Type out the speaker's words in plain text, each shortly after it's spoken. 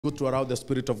Good to allow the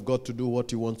Spirit of God to do what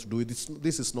He wants to do.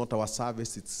 This is not our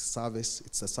service, it's service.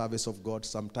 It's a service of God.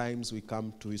 Sometimes we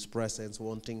come to His presence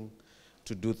wanting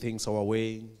to do things our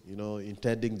way,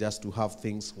 intending just to have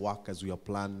things work as we are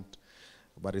planned.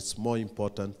 But it's more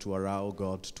important to allow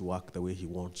God to work the way He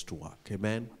wants to work.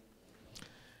 Amen?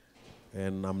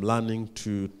 And I'm learning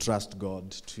to trust God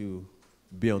to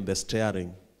be on the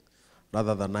steering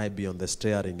rather than I be on the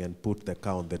steering and put the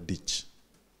car on the ditch.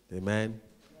 Amen?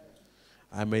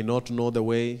 I may not know the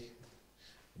way,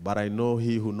 but I know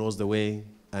He who knows the way,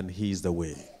 and He is the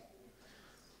way.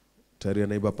 Tell your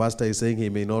neighbor, Pastor is saying he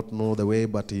may not know the way,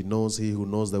 but he knows He who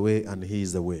knows the way, and He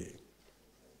is the way.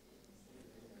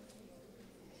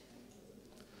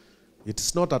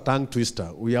 It's not a tongue twister.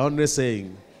 We are only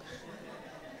saying,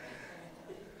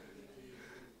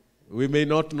 we may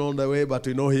not know the way, but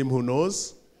we know Him who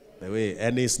knows the way.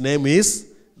 And His name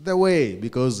is the way,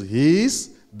 because He is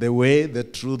the way, the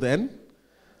truth,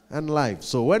 and life.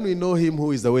 So when we know Him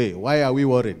who is the way, why are we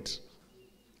worried?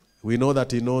 We know that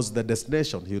He knows the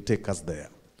destination. He'll take us there.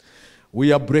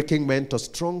 We are breaking mental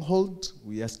strongholds.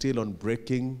 We are still on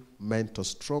breaking mental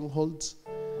strongholds.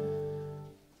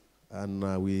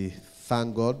 And we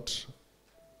thank God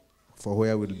for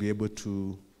where we'll be able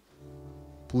to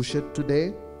push it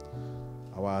today.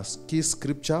 Our key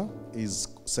scripture is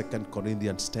 2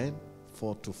 Corinthians 10,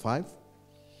 4-5.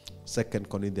 2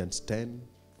 Corinthians 10,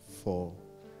 4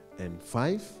 and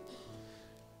 5.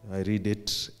 I read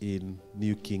it in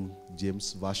New King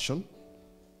James Version.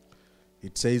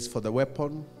 It says, "For the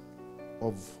weapon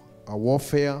of our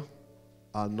warfare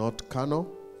are not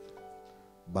carnal,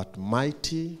 but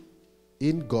mighty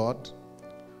in God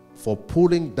for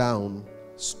pulling down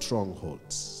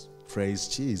strongholds." Praise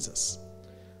Jesus.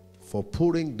 For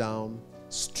pulling down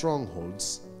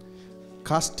strongholds,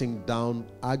 casting down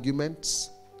arguments,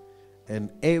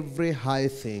 and every high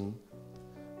thing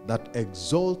that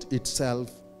exalts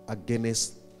itself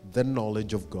against the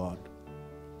knowledge of God,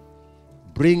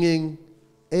 bringing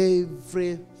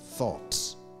every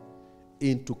thought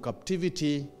into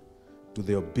captivity to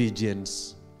the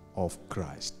obedience of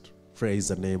Christ. Praise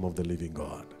the name of the living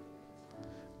God.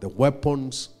 The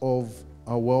weapons of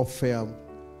our warfare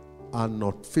are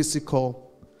not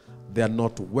physical. They are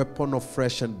not weapons of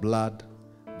flesh and blood.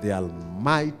 They are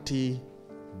mighty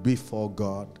before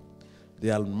God. They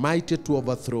are mighty to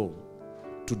overthrow,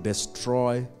 to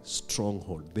destroy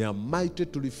stronghold. They are mighty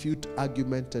to refute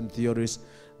argument and theories.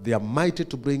 They are mighty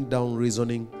to bring down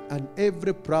reasoning and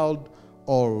every proud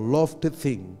or lofty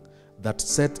thing that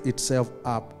sets itself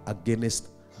up against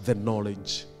the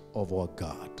knowledge of our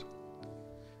God.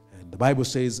 And the Bible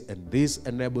says, and this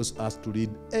enables us to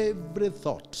lead every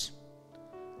thought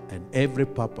and every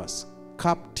purpose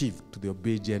captive to the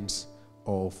obedience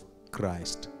of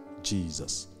Christ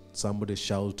Jesus. Somebody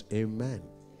shout amen.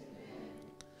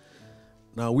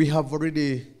 Now, we have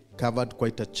already covered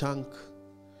quite a chunk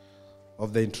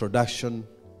of the introduction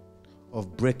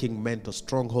of breaking mental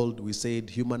stronghold. We said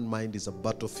human mind is a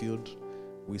battlefield.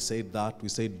 We said that. We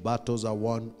said battles are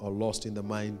won or lost in the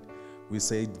mind. We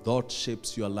said thought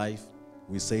shapes your life.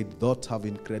 We said thoughts have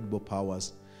incredible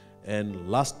powers. And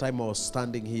last time I was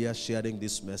standing here sharing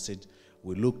this message,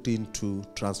 we looked into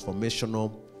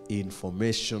transformational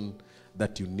information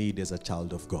that you need as a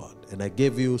child of God. And I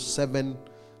gave you 7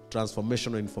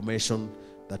 transformational information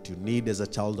that you need as a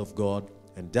child of God.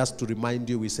 And just to remind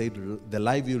you, we said the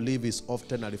life you live is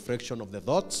often a reflection of the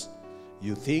thoughts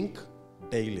you think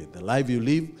daily. The life you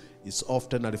live is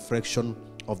often a reflection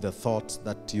of the thoughts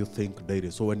that you think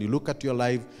daily. So when you look at your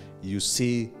life, you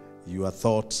see your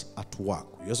thoughts at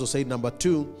work. We also say number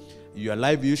 2, your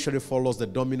life usually follows the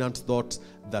dominant thought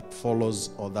that follows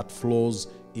or that flows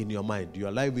in your mind.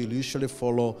 Your life will usually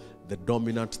follow the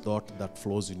dominant thought that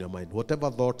flows in your mind.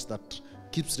 Whatever thoughts that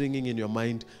keeps ringing in your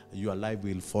mind, your life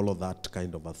will follow that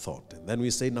kind of a thought. And then we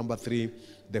say number 3,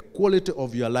 the quality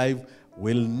of your life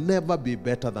will never be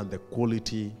better than the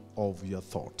quality of your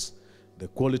thoughts. The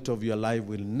quality of your life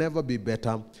will never be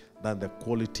better than the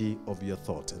quality of your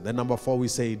thoughts. And then number 4, we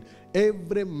said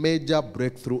every major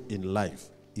breakthrough in life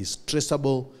is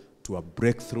traceable to a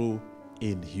breakthrough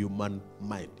in human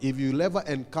mind. If you ever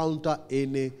encounter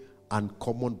any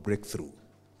uncommon breakthrough,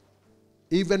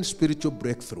 even spiritual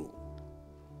breakthrough,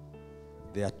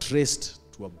 they are traced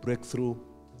to a breakthrough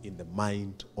in the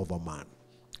mind of a man.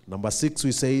 Number 5,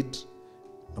 we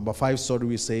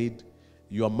said,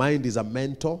 your mind is a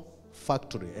mental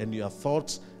factory and your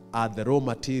thoughts are the raw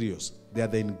materials. They are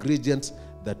the ingredients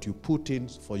that you put in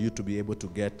for you to be able to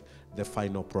get the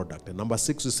final product. And number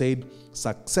 6, we said,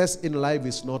 success in life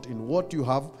is not in what you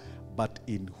have, but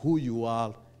in who you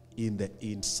are in the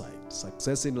inside.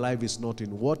 Success in life is not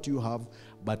in what you have,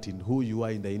 but in who you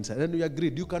are in the inside. And we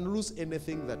agreed, you can lose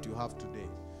anything that you have today,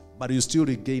 but you still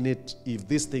regain it if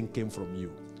this thing came from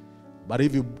you. But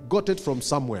if you got it from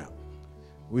somewhere,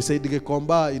 we say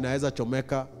Gikomba inaweza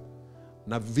chomeka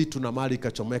na vitu na mali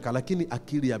ikachomeka, lakini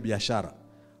akili ya biashara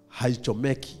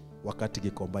haichomeki wakati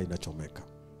Gikomba inachomeka.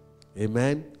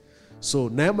 Amen. So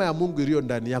neema ya Mungu iliyo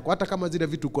ndani yako, hata kama zile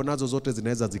vitu uko nazo zote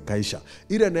zinaweza zikaisha,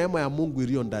 ile neema ya Mungu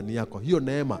iliyo ndani yako, hiyo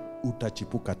neema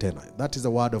utachipuka tena. That is the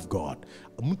word of God.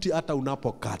 Mti hata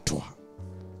unapokatwa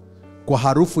kwa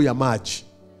harufu ya maji,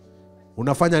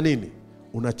 unafanya nini?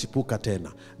 Unachipuka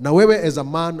tena. Na wewe as a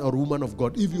man or woman of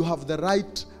God, if you have the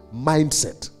right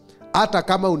mindset, hata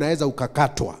kama unaweza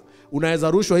ukakatwa,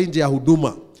 unaweza rushwa nje ya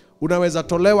huduma, unaweza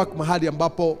tolewa mahali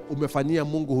ambapo umefanyia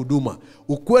Mungu huduma,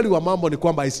 ukweli wa mambo ni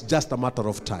kwamba it's just a matter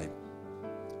of time.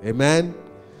 Amen.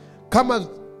 Kama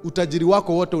utajiri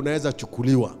wako wote unaweza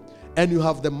chukuliwa, and you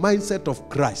have the mindset of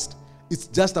Christ,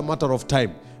 it's just a matter of time,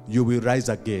 you will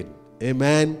rise again.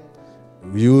 Amen.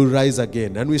 You will rise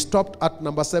again. And we stopped at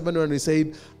number 7 when we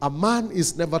said, a man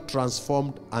is never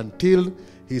transformed until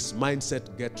his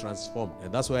mindset gets transformed.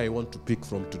 And that's where I want to pick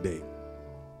from today.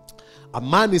 A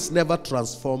man is never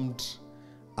transformed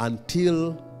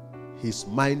until his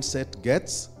mindset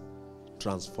gets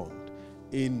transformed.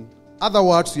 In other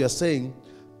words, we are saying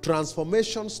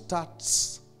transformation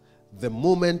starts the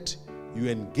moment you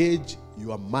engage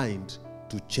your mind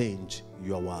to change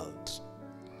your world.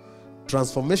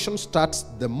 Transformation starts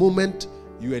the moment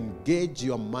you engage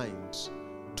your mind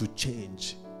to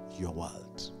change your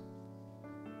world.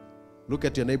 Look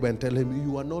at your neighbor and tell him,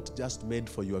 you are not just made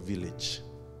for your village.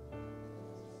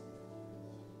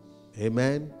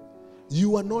 Amen.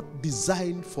 You are not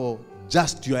designed for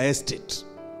just your estate.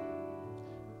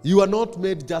 You are not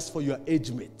made just for your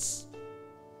age mates.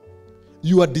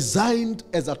 You are designed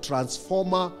as a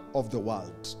transformer of the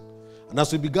world. And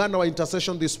as we began our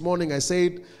intercession this morning, I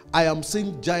said, I am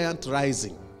seeing giants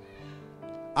rising.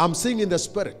 I'm seeing in the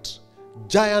spirit,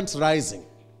 giants rising.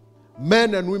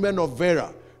 Men and women of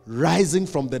Vera rising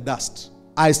from the dust.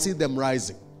 I see them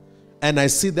rising. And I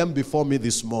see them before me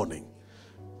this morning.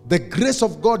 The grace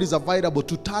of God is available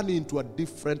to turn you into a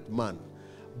different man.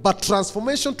 But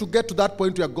transformation, to get to that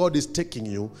point where God is taking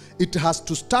you, it has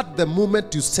to start the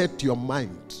moment you set your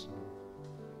mind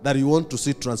that you want to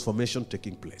see transformation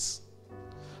taking place.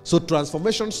 So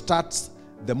transformation starts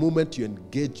the moment you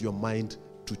engage your mind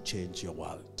to change your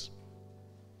world.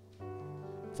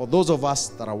 For those of us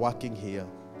that are working here,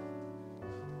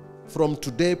 from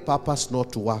today, purpose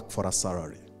not to work for a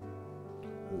salary.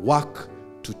 Work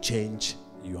to change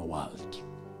your world.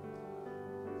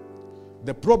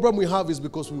 The problem we have is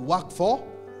because we work for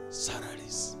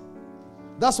salaries.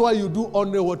 That's why you do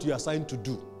only what you are assigned to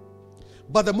do.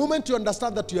 But the moment you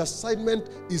understand that your assignment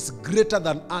is greater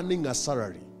than earning a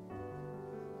salary,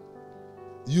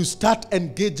 you start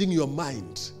engaging your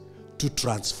mind to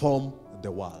transform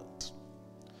the world.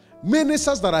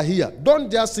 Ministers that are here,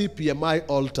 don't just see PMI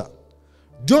altar.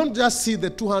 Don't just see the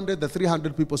 200, the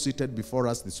 300 people seated before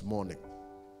us this morning.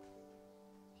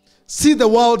 See the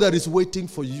world that is waiting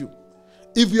for you.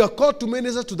 If you are called to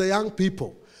minister to the young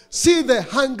people, see the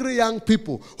hungry young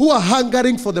people who are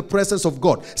hungering for the presence of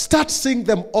God. Start seeing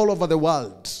them all over the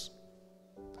world.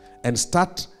 And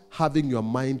start having your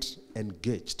mind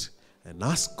engaged. And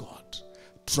ask God,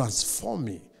 transform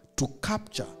me to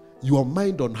capture your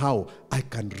mind on how I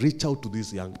can reach out to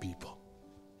these young people.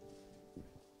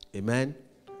 Amen.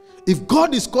 If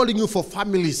God is calling you for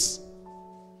families,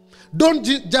 don't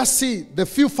just see the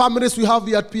few families we have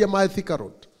here at PMI Thika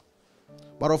Road.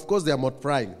 But of course they are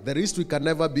multiplying. The least we can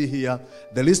never be here,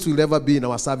 the least we'll ever be in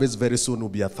our service very soon will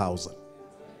be 1,000.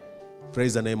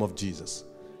 Praise the name of Jesus.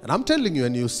 And I'm telling you,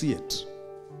 and you see it,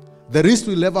 the least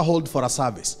we'll ever hold for a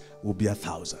service will be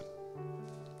 1,000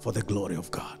 for the glory of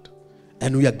God.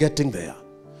 And we are getting there.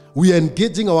 We are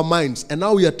engaging our minds, and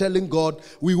now we are telling God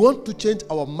we want to change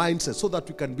our mindset so that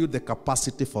we can build the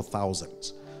capacity for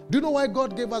thousands. Do you know why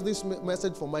God gave us this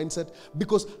message for mindset?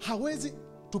 Because hawezi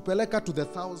tupeleka to the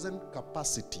 1,000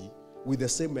 capacity with the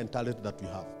same mentality that we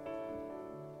have.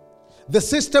 The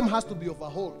system has to be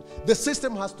overhauled. The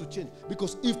system has to change.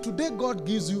 Because if today God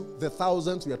gives you the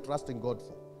thousands we are trusting God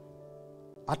for,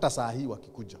 hata saa hii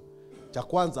wakikuja, cha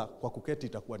kwanza kwa kuketi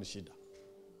itakuwa ni shida.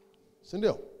 Si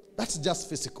ndio? That's just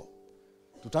physical.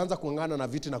 Tutaanza kuangana na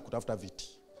viti na kutafuta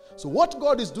viti. So what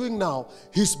God is doing now,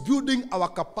 He's building our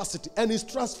capacity and He's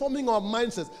transforming our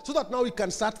mindsets so that now we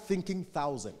can start thinking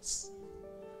thousands.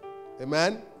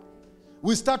 Amen?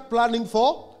 We start planning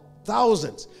for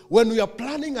Thousands. When we are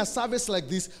planning a service like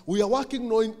this, we are working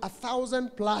knowing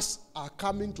 1,000 plus are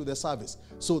coming to the service.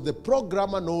 So the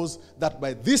programmer knows that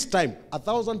by this time,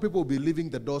 1,000 people will be leaving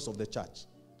the doors of the church.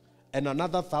 And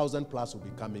another 1,000 plus will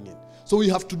be coming in. So we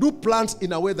have to do plans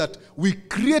in a way that we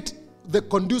create the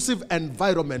conducive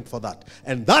environment for that.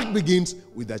 And that begins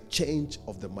with a change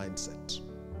of the mindset.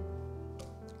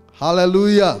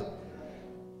 Hallelujah.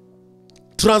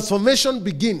 Transformation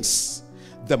begins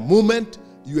the moment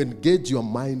you engage your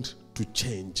mind to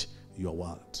change your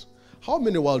world. How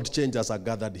many world changers are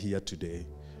gathered here today?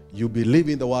 You believe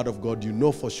in the word of God, you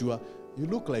know for sure. You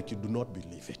look like you do not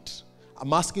believe it.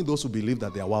 I'm asking those who believe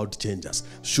that they are world changers.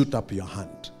 Shoot up your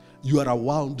hand. You are a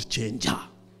world changer.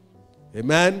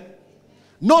 Amen?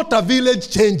 Not a village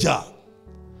changer.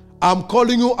 I'm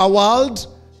calling you a world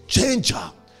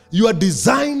changer. You are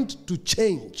designed to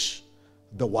change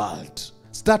the world.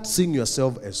 Start seeing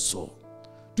yourself as so.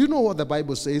 Do you know what the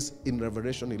Bible says in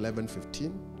Revelation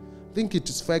 11:15? I think it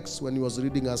is facts when he was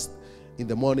reading us in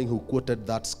the morning who quoted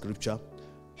that scripture.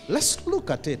 Let's look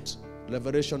at it.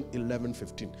 Revelation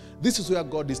 11:15. This is where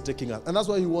God is taking us. And that's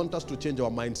why he wants us to change our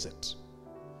mindset.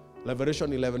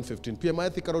 Revelation 11:15. PMI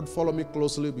Thika Road, follow me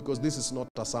closely because this is not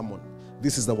a sermon.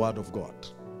 This is the word of God.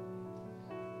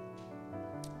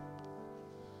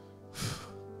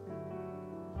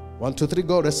 One, two, three,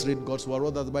 go. Let's read God's word.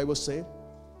 What does the Bible say?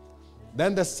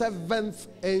 Then the seventh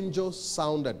angel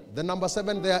sounded. The number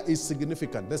 7 there is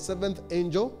significant. The seventh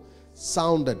angel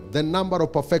sounded. The number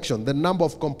of perfection. The number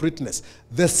of completeness.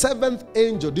 The seventh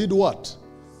angel did what?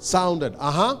 Sounded.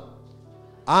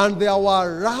 And there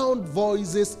were round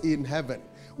voices in heaven.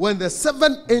 When the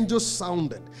 7 angels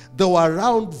sounded, there were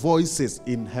round voices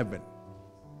in heaven.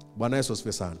 Bwana Yesu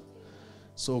asifiwe sana.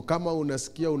 So kama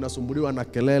unasikia unasumbuliwa na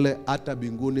kelele, hata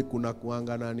binguni kuna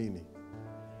kuanga na nini?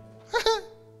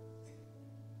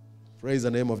 Praise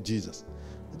the name of Jesus.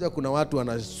 Unajua kuna watu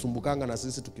wanasumbukanga na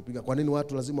sisi tukipiga. Kwa nini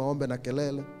watu lazima waombe na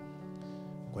kelele?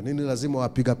 Kwa nini lazima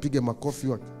wapige makofi?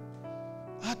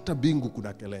 Hata bingu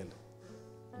kuna kelele.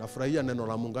 Nafurahia neno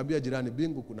la Mungu. Ambia jirani,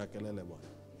 bingu kuna kelele bwana.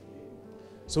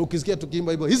 So ukisikia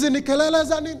tukiimba hivyo, hizi ni kelele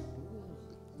za nini?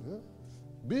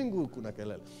 Bingu kuna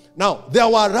kelele. Now, there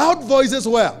were loud voices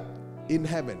where? In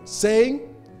heaven, saying,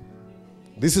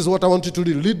 this is what I want you to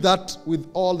do. Lead that with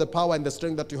all the power and the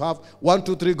strength that you have. 1,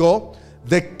 2, 3, go.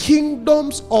 The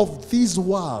kingdoms of this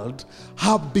world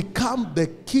have become the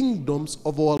kingdoms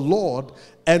of our Lord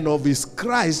and of his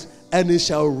Christ, and he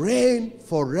shall reign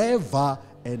forever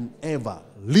and ever.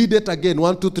 Lead it again.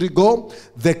 1, 2, 3, go.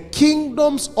 The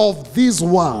kingdoms of this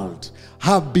world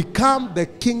have become the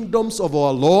kingdoms of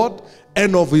our Lord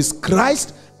and of his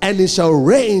Christ, and he shall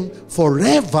reign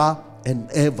forever and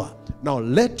ever. Now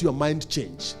let your mind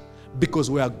change,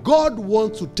 because where God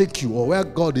wants to take you, or where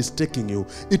God is taking you,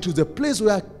 it is a place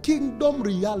where kingdom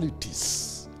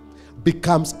realities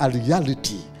becomes a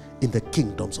reality in the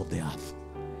kingdoms of the earth.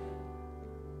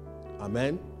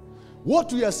 Amen.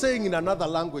 What we are saying in another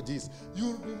language is, you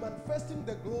will be manifesting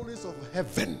the glories of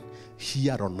heaven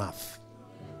here on earth.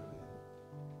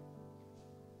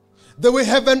 The way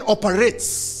heaven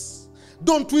operates.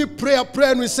 Don't we pray a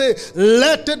prayer and we say,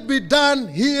 let it be done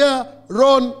here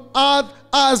on earth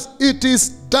as it is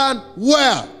done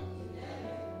where?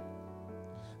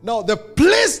 Now, the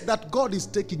place that God is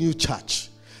taking you, church,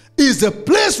 is a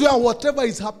place where whatever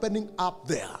is happening up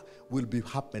there will be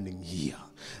happening here.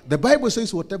 The Bible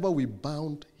says whatever we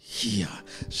bound here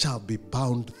shall be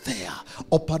bound there,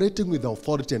 operating with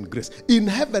authority and grace. In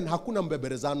heaven, hakuna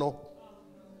mbeberezano.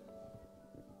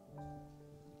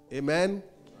 Amen.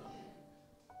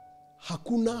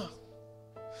 Hakuna.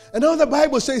 And now the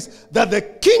Bible says that the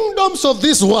kingdoms of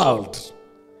this world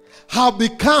have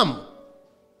become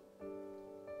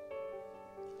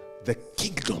the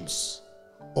kingdoms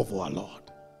of our Lord.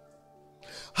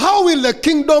 How will the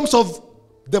kingdoms of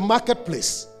the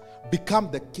marketplace become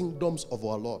the kingdoms of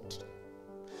our Lord?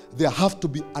 There have to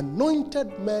be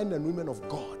anointed men and women of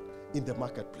God in the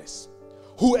marketplace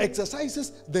who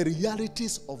exercises the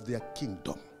realities of their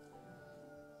kingdom.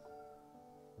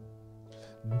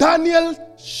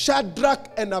 Daniel,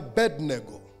 Shadrach, and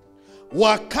Abednego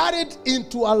were carried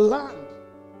into a land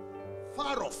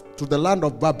far off, to the land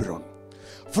of Babylon,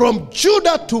 from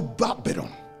Judah to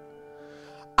Babylon.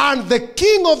 And the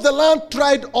king of the land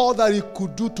tried all that he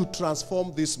could do to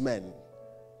transform these men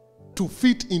to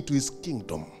fit into his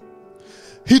kingdom.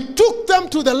 He took them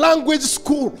to the language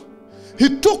school.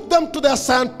 He took them to the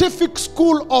scientific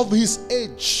school of his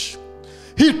age.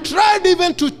 He tried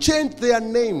even to change their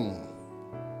name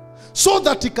so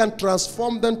that he can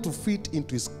transform them to fit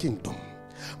into his kingdom.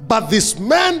 But these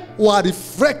men were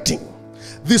reflecting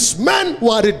these men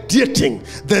were radiating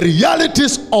the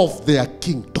realities of their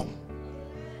kingdom.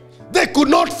 They could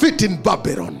not fit in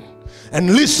Babylon.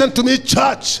 And listen to me,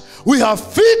 church, we have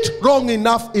fit long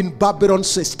enough in Babylon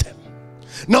system.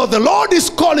 Now the Lord is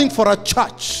calling for a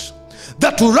church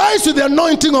that will rise with the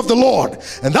anointing of the Lord.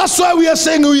 And that's why we are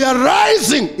saying we are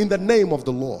rising in the name of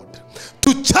the Lord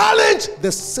to challenge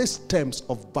the systems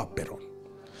of Babylon.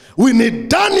 We need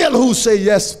Daniel who say,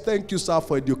 yes, thank you, sir,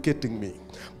 for educating me.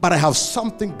 But I have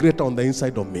something greater on the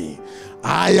inside of me.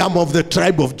 I am of the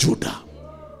tribe of Judah.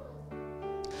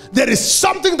 There is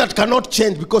something that cannot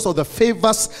change because of the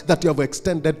favors that you have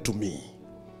extended to me.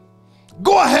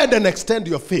 Go ahead and extend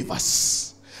your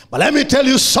favors. But let me tell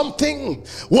you something.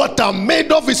 What I'm made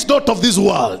of is not of this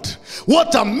world.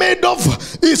 What I'm made of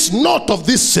is not of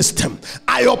this system.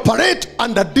 I operate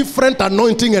under different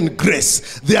anointing and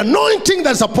grace. The anointing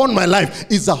that's upon my life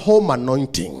is a home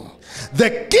anointing.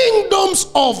 The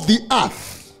kingdoms of the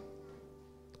earth,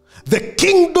 the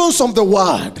kingdoms of the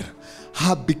world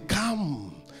have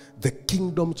become the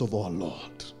kingdoms of our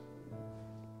Lord.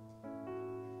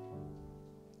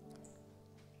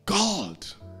 God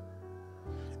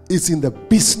is in the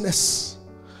business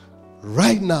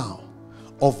right now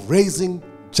of raising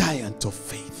giants of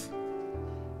faith.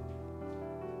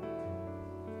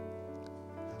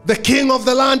 The king of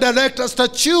the land erects a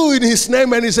statue in his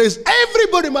name and he says,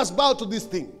 everybody must bow to this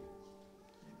thing,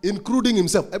 including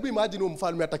himself. Hebu imagine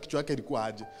mfalme hata kichwa yake ilikuwa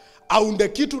aje. Aunde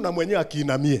kitu na mwenyewe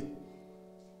akiinamie.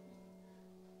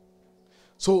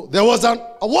 So there was a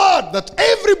word that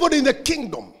everybody in the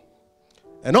kingdom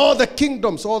and all the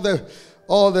kingdoms, all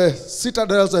the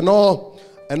citadels and all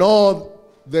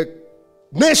the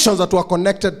nations that were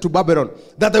connected to Babylon,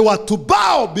 that they were to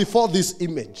bow before this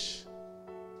image.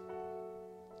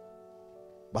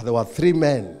 But there were three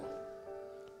men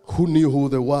who knew who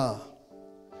they were,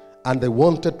 and they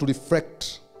wanted to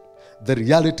reflect the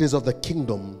realities of the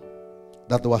kingdom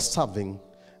that they were serving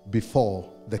before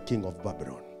the king of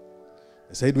Babylon.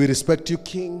 They said, we respect you,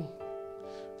 king.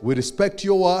 We respect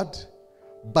your word.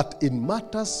 But in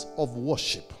matters of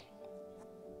worship,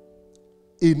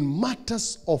 in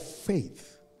matters of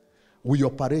faith, we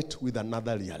operate with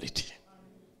another reality.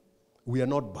 We are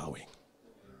not bowing.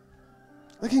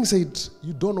 The king said,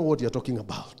 you don't know what you're talking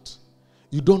about.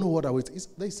 You don't know what I was.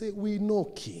 They say, we know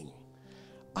king.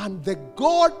 And the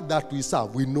God that we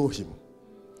serve, we know him.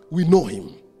 We know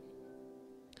him.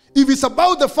 If it's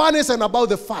about the furnace and about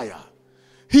the fire,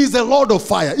 he's the Lord of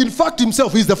fire. In fact,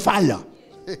 himself is the fire.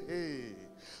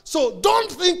 So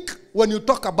don't think when you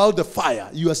talk about the fire,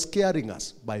 you are scaring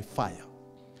us by fire.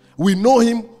 We know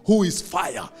him who is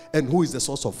fire and who is the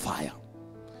source of fire.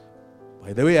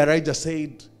 By the way, Elijah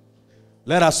said,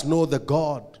 let us know the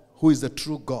God who is the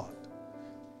true God.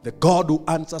 The God who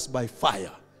answers by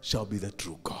fire shall be the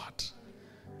true God.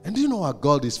 And do you know our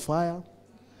God is fire?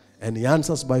 And he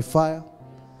answers by fire.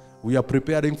 We are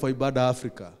preparing for Ibadah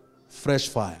Africa, fresh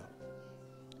fire.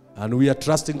 And we are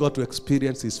trusting God to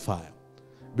experience his fire.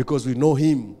 Because we know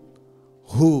him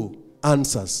who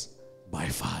answers by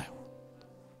fire.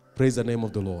 Praise the name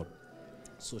of the Lord.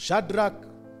 So Shadrach,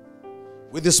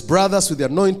 with his brothers, with the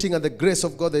anointing and the grace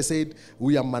of God, they said,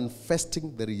 we are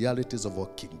manifesting the realities of our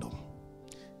kingdom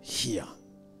here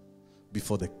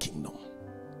before the kingdom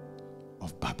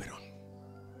of Babylon.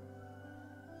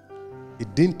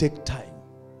 It didn't take time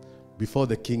before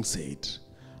the king said,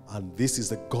 and this is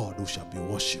the God who shall be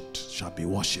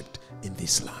worshipped in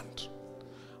this land.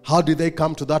 How did they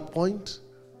come to that point?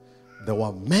 There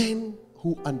were men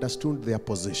who understood their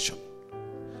position,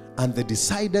 and they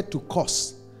decided to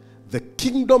cause the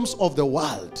kingdoms of the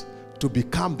world to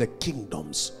become the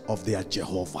kingdoms of their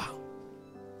Jehovah.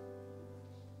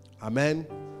 Amen.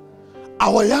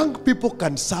 Our young people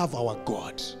can serve our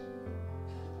God.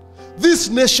 This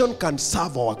nation can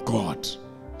serve our God.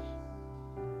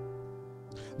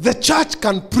 The church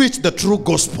can preach the true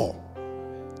gospel.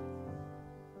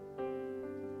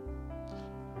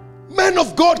 Men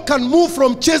of God can move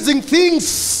from chasing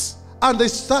things and they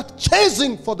start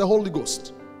chasing for the Holy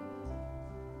Ghost.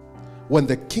 When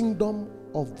the kingdom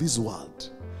of this world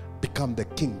become the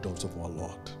kingdoms of our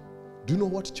Lord. Do you know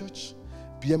what, church?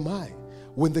 PMI.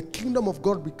 When the kingdom of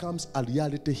God becomes a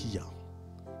reality here,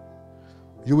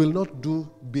 you will not do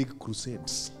big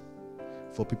crusades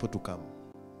for people to come.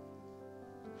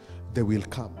 They will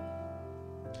come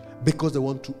because they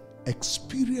want to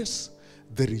experience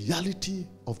the reality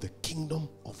of the kingdom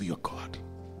of your God.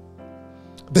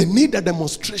 They need a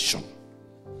demonstration.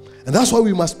 And that's why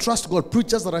we must trust God.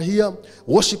 Preachers that are here,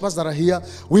 worshipers that are here,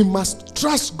 we must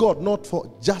trust God not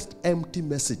for just empty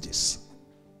messages,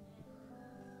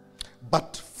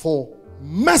 but for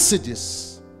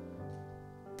messages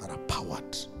are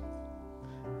powered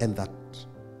and that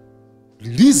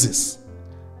releases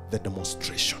the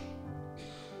demonstration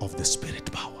of the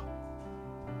Spirit power.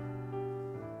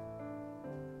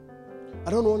 I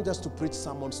don't want just to preach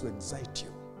sermons to excite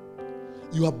you.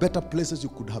 You have better places you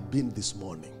could have been this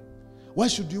morning. Why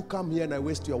should you come here and I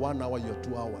waste your 1 hour, your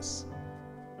 2 hours?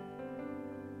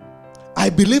 I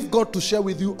believe God to share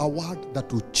with you a word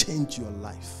that will change your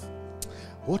life.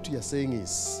 What we are saying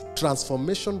is,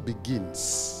 transformation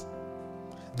begins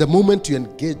the moment you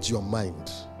engage your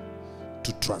mind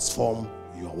to transform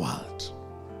your world.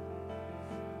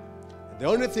 The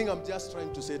only thing I'm just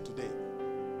trying to say today,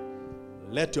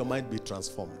 let your mind be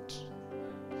transformed.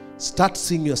 Start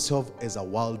seeing yourself as a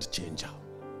world changer.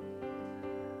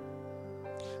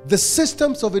 The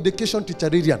systems of education,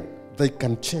 teacheridian, they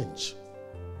can change.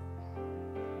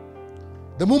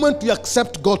 The moment we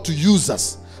accept God to use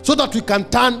us so that we can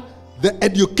turn the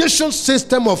education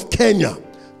system of Kenya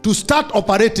to start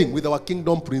operating with our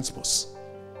kingdom principles.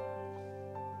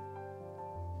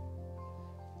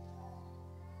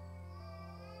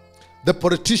 The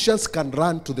politicians can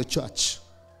run to the church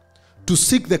to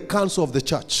seek the counsel of the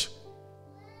church.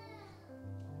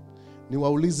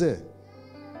 Niwaulize,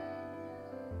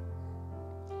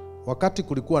 wakati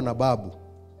kulikuwa na babu,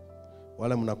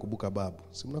 wale mnakumbuka babu?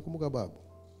 Si mnakumbuka babu?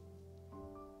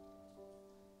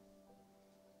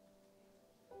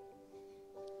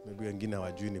 Maybe wengine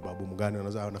hawajui ni babu mgani,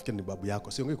 wanafikiri ni babu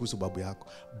yako. Siongei kuhusu babu yako.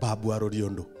 Babu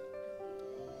Aroriondo.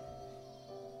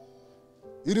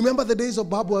 You remember the days of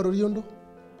Babu Aroriondo?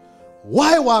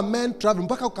 Why were men traveling?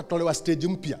 Mpaka ukatolewa stage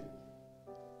mpya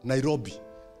Nairobi,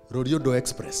 Roriondo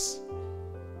Express.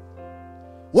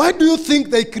 Why do you think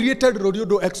they created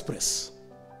Roriondo Express?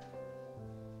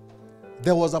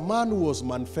 There was a man who was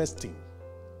manifesting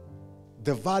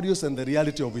the values and the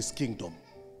reality of his kingdom.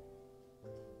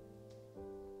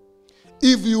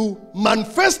 If you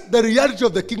manifest the reality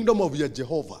of the kingdom of your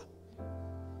Jehovah,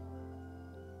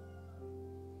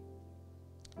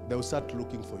 they will start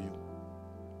looking for you.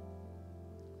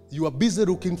 You are busy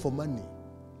looking for money.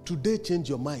 Today, change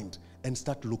your mind and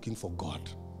start looking for God.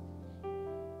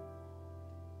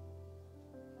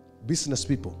 Business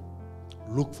people,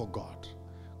 look for God.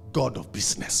 God of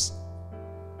business.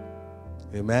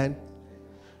 Amen.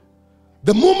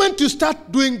 The moment you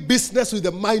start doing business with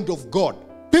the mind of God,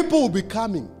 people will be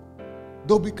coming.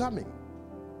 They'll be coming.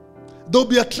 They'll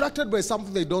be attracted by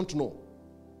something they don't know.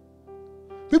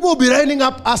 People will be lining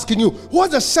up asking you,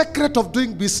 what's the secret of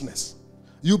doing business?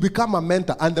 You become a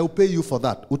mentor and they'll pay you for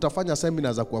that. Utafanya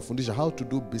seminars za kuwafundisha how to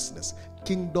do business.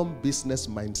 Kingdom business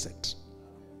mindset.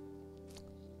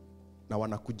 Na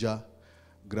wanakuja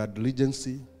Grad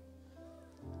Regency,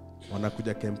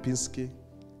 wanakuja Kempinski,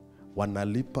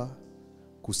 wanalipa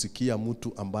kusikia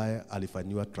mtu ambaye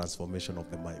alifanyiwa transformation of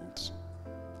the mind.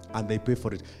 And they pay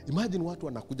for it. Imagine watu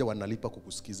wanakuja wanalipa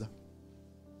kukusikiza.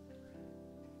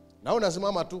 Na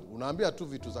unasimama tu, unaambia tu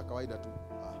vitu za kawaida tu.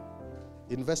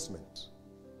 Investment.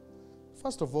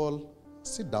 First of all,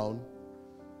 sit down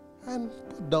and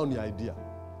put down your idea.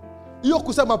 Hiyo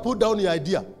kusema put down your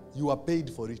idea, you are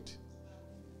paid for it.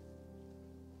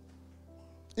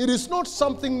 It is not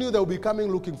something new that will be coming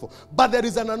looking for. But there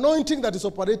is an anointing that is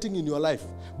operating in your life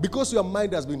because your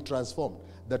mind has been transformed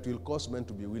that will cause men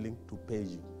to be willing to pay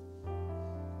you.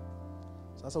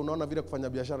 Sasa unaona vile kufanya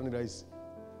biashara ni rahisi.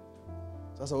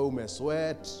 Sasa wewe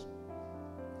umesweat,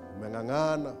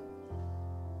 umengangana.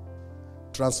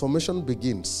 Transformation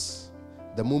begins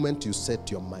the moment you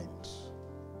set your mind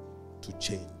to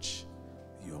change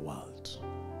your world.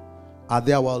 Are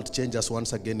there world changers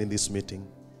once again in this meeting?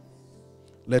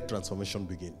 Let transformation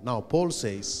begin. Now, Paul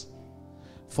says,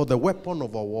 for the weapon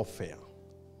of our warfare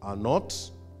are not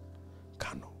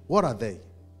carnal. What are they?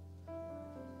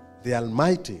 The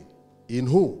Almighty in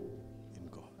who? In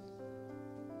God.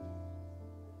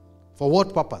 For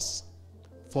what purpose?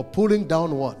 For pulling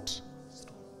down what?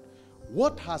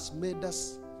 What has made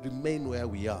us remain where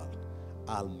we are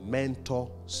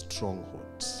mental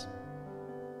strongholds.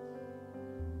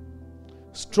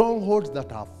 Strongholds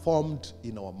that are formed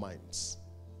in our minds.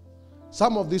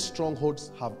 Some of these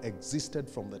strongholds have existed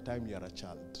from the time you are a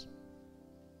child.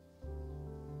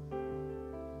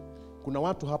 Kuna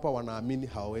watu hapa wanaamini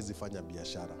hawawezi fanya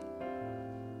biashara.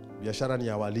 Biashara ni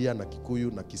ya Walia na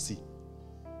Kikuyu na Kisii.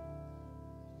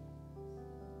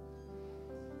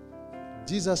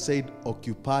 Jesus said,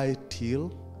 occupy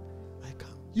till I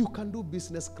come. You can do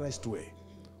business Christ way.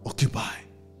 Occupy.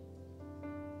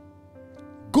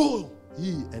 Go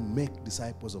ye and make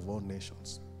disciples of all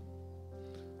nations.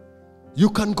 You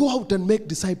can go out and make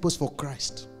disciples for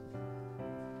Christ.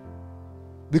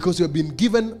 Because you have been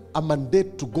given a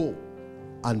mandate to go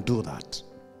and do that.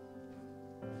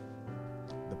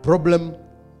 problem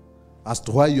as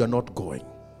to why you are not going.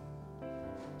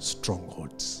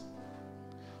 Strongholds.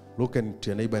 Look at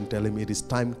your neighbor and tell him it is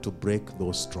time to break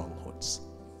those strongholds.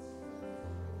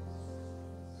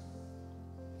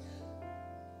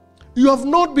 You have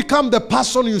not become the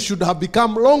person you should have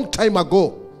become long time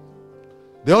ago.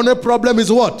 The only problem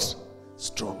is what?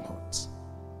 Strongholds.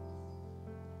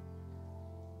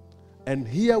 And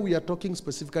here we are talking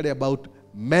specifically about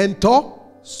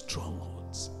mental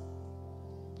strongholds.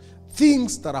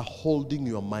 Things that are holding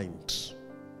your mind.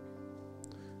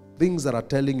 Things that are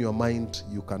telling your mind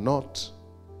you cannot,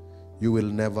 you will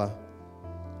never,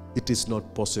 it is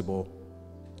not possible,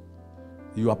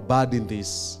 you are bad in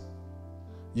this,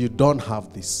 you don't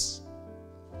have this.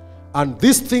 And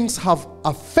these things have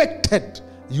affected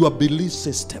your belief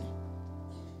system.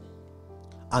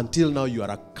 Until now you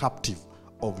are a captive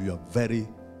of your very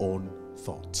own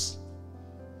thoughts.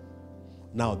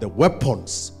 Now the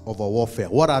weapons of our warfare,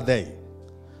 what are they?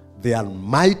 They are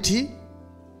mighty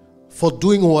for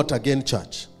doing what again,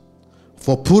 church?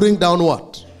 For putting down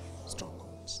what?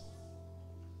 Strongholds.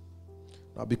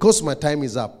 Now because my time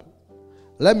is up,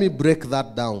 let me break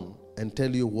that down and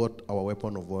tell you what our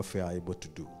weapon of warfare are able to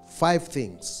do. 5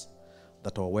 things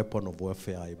that our weapon of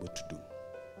warfare are able to do.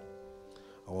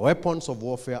 Our weapons of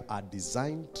warfare are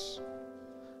designed,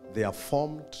 they are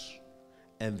formed,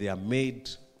 and they are made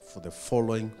for the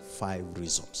following 5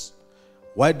 reasons.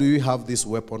 Why do you have this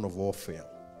weapon of warfare?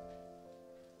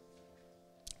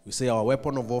 We say our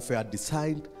weapon of warfare are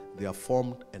designed, they are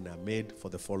formed, and are made for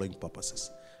the following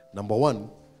purposes. Number 1,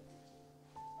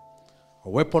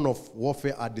 our weapon of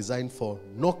warfare are designed for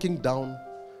knocking down,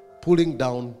 pulling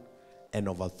down, and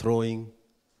overthrowing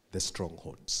the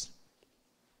strongholds.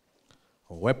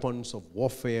 Our weapons of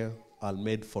warfare are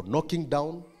made for knocking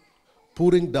down,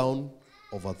 pulling down,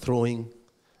 overthrowing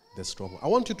the stronghold. I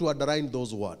want you to underline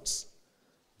those words.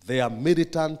 They are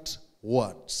militant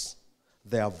words.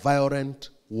 They are violent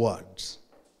words.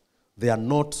 They are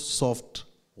not soft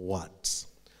words.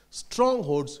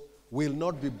 Strongholds will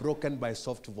not be broken by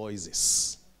soft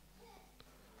voices,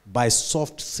 by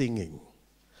soft singing.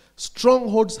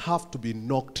 Strongholds have to be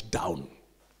knocked down.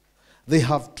 They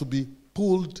have to be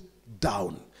pulled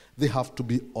down. They have to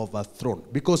be overthrown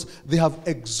because they have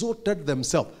exalted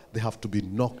themselves. They have to be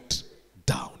knocked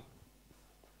down.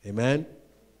 Amen?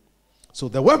 So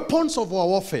the weapons of our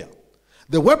warfare,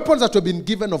 the weapons that have been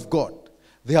given of God,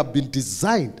 they have been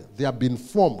designed, they have been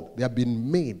formed, they have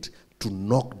been made to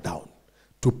knock down,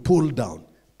 to pull down,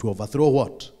 to overthrow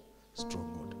what?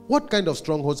 Stronghold. What kind of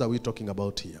strongholds are we talking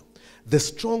about here? The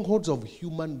strongholds of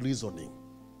human reasoning.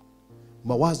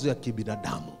 Mawazo ya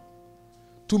kibinadamu.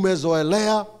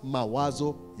 Tumezoelea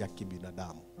mawazo ya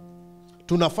kibinadamu.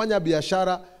 Tunafanya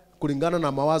biashara kulingana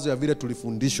na mawazo ya vile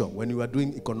tulifundishwa when we were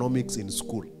doing economics in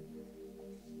school.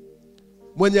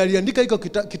 Mwenye aliandika hiko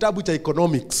kitabu cha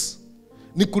economics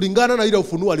ni kulingana na ile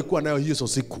ufunuo alikuwa nayo hiyo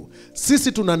siku.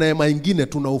 Sisi tuna neema nyingine,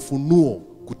 tuna ufunuo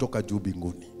kutoka juu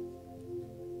mbinguni.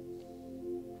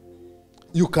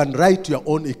 You can write your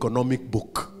own economic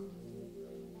book.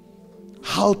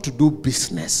 How to do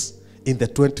business in the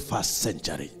 21st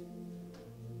century.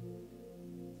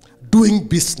 Doing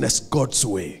business God's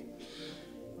way.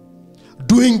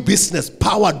 Doing business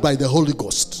powered by the Holy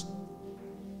Ghost.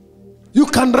 You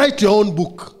can write your own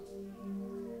book.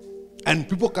 And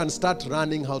people can start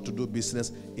learning how to do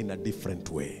business in a different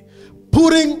way.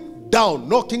 Putting down,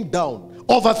 knocking down,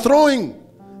 overthrowing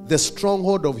the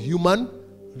stronghold of human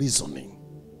reasoning.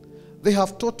 They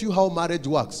have taught you how marriage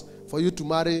works. For you to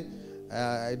marry,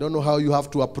 I don't know how you have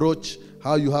to approach,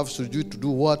 how you have to do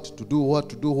what, to do what,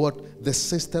 to do what. The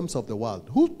systems of the world.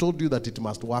 Who told you that it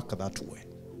must work that way?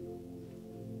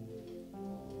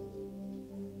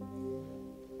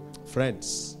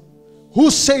 Friends, who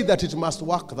say that it must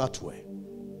work that way?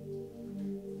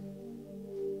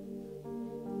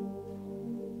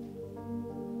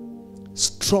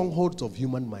 Strongholds of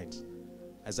human minds.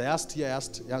 As I asked here, I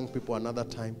asked young people another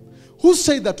time, who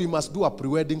say that we must do a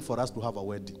pre-wedding for us to have a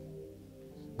wedding?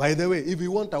 By the way, if we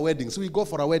want a wedding, so we go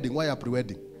for a wedding, why a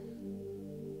pre-wedding?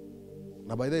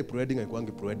 Now by the way, pre-wedding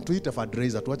haikuangi pre-wedding. Tuite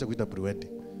fundraiser, tuache kuita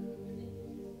pre-wedding.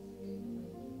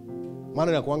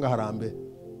 Maana ya kuanga harambe.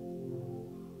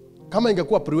 Kama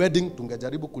ingekuwa pre-wedding,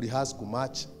 tungejaribu kulihas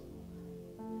kumatch.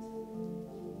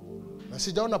 Na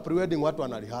sijaona pre-wedding watu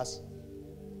wanalihas.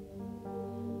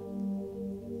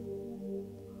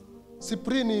 Si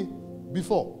pre ni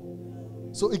before.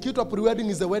 So ikiitwa pre-wedding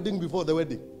is the wedding before the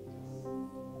wedding.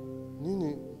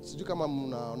 Nini? Sijui kama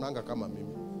mnaonanga kama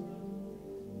mimi.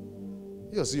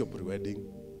 Hiyo sio pre-wedding.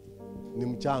 Ni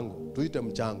mchango. Tuite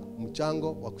mchango.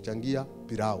 Mchango wa kuchangia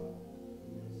pilau.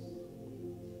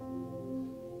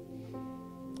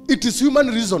 It is human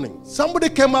reasoning. Somebody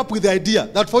came up with the idea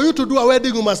that for you to do a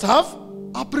wedding, you must have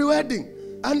a pre-wedding.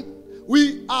 And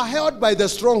we are held by the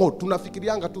stronghold.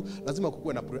 Tunafikirianga tu lazima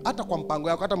kukuwe na pre-wedding. Hata kwa mpango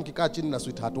yako, hata mkikaa chini na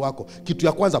sweetheart wako, kitu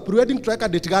ya kwanza, pre-wedding tutaweka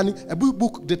date gani? Ebu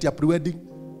book date ya pre-wedding.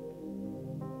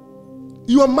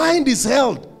 Your mind is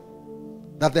held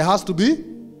that there has to be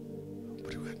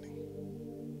pre-wedding.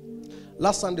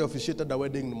 Last Sunday I officiated a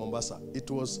wedding in Mombasa.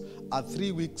 It was a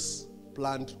 3 weeks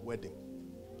planned wedding.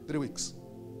 3 weeks.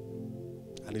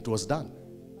 And it was done.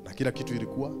 Na kila kitu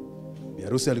ilikuwa. Bi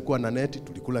harusi alikuwa na neti,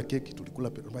 tulikula keki, tulikula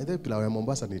pilau. By the way, pilau ya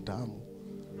Mombasa ni tamu.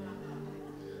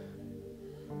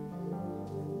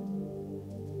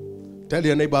 Tell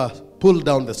your neighbor, pull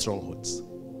down the strongholds.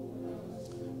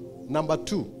 Number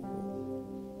two,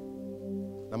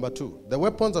 the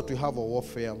weapons that we have of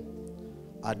warfare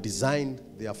are designed,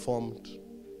 they are formed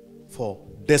for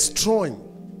destroying,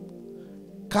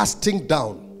 casting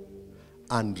down,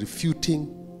 and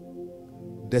refuting,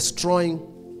 destroying,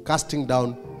 casting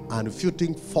down, and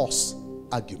refuting false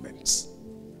arguments.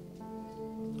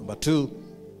 Number two,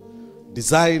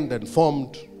 designed and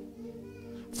formed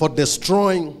for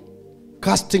destroying,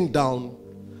 casting down,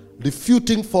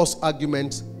 refuting false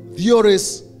arguments,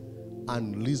 theories,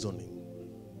 and reasoning.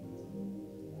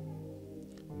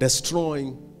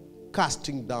 Destroying,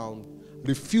 casting down,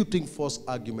 refuting false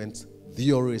arguments,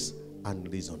 theories, and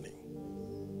reasoning.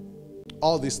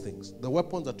 All these things, the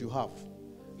weapons that you have,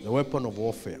 the weapon of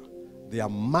warfare, they are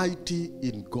mighty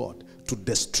in God to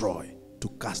destroy, to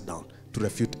cast down, to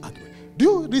refute argument. Do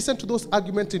you listen to those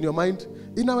arguments in your mind?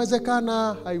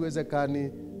 Inawezekana,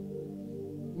 haiwezekani.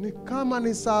 Ni kama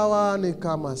ni sawa, ni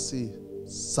kama si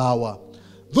sawa.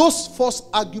 Those false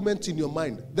arguments in your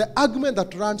mind, the argument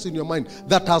that runs in your mind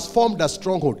that has formed a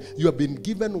stronghold, you have been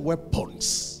given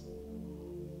weapons.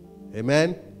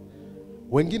 Amen.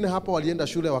 Wengine hapa walienda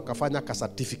shule wakafanya ka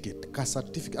certificate.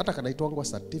 Hata kanaitwa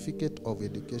certificate of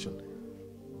education.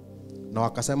 Na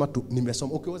wakasema tu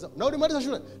nimesoma. Ukiweza, na ulimaliza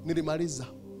shule? Nilimaliza.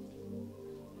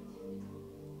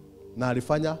 Na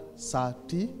alifanya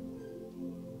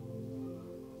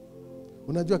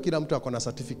Unajua kila mtu ako na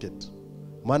certificate.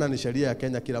 Maana ni sheria ya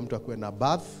Kenya kila mtu akuwe na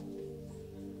birth.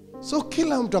 So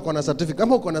kila mtu ako na certificate.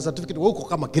 Kama uko na certificate, wewe uko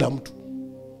kama kila mtu.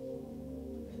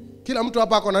 Kila mtu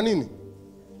hapa ako na nini?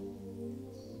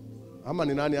 Ama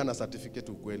ni nani ana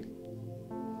certificate ukweli?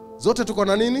 Zote tuko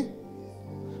na nini?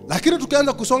 Lakini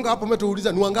tukianza kusonga hapo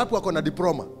umetuuliza ni wangapi wako na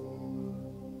diploma?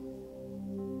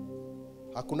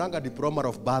 Hakunanga diploma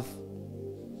of birth.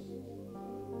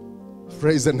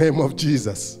 Praise the name of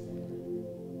Jesus.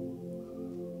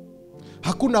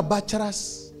 Hakuna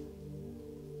bachelors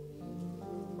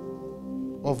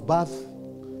of birth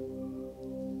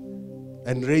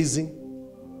and raising.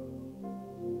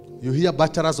 You hear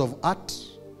bachelors of art,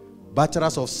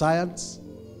 bachelors of science,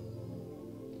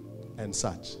 and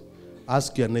such.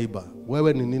 Ask your neighbor,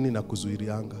 wewe ni nini na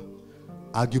kuzuilianga?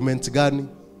 Argument gani?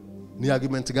 Ni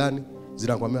argument gani?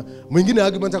 Zinakwambia. Mwingine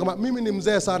argument kama mimi ni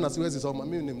mzee sana siwezi soma,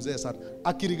 mimi ni mzee sana.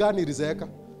 Akili gani ilizeeka?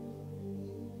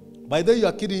 By the way,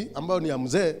 akili ambayo ni ya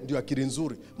mzee ndio akili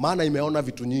nzuri, maana imeona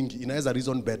vitu nyingi, inaweza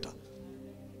reason better.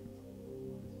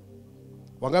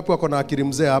 Wangapi wako na akili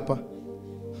mzee hapa?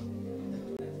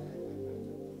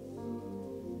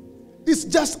 It's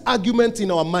just arguments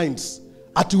in our minds.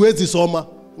 Hatuwezi soma.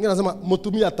 Mwingine anasema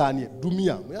mtumia tanie,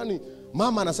 dumia. Yaani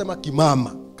mama anasema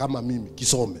kimama kama mimi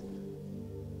kisome.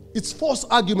 It's false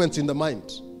arguments in the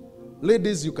mind.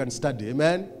 Ladies, you can study.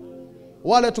 Amen.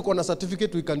 Wale tuko na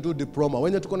certificate, we can do diploma.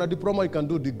 When tuko na diploma, we can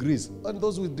do degrees. And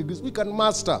those with degrees, we can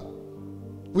master.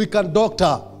 We can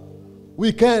doctor.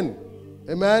 We can.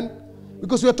 Amen.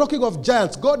 Because we are talking of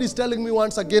giants. God is telling me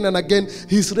once again and again,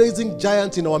 He's raising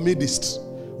giants in our midst.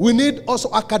 We need also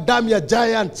academia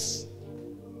giants.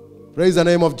 Praise the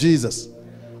name of Jesus.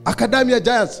 Academia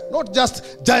giants. Not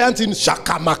just giants in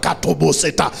Shakamakatobo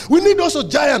Seta. We need also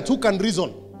giants who can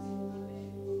reason.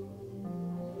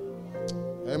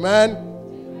 Amen.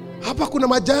 Hapa kuna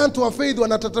majiant wa faith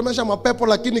wanatetemesha mapepo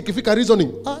lakini ikifika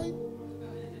reasoning.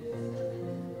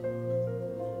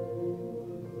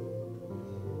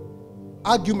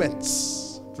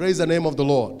 Arguments. Praise the name of the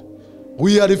Lord.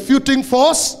 We are refuting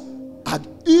false.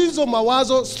 Hizo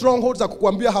mawazo strongholds za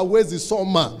kukuambia hauwezi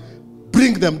soma.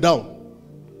 Bring them down.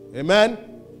 Amen.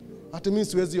 Hata mimi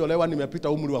siwezi olewa, nimepita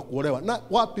umri wa kuolewa. Na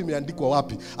wapi imeandikwa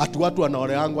wapi? Ati watu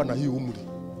wanaoleangwa na hii umri.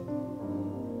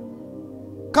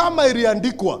 Kama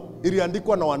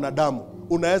iliandikwa na wanadamu,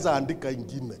 unaweza andika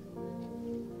ingine.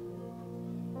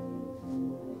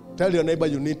 Tell your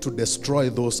neighbor you need to destroy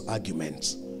those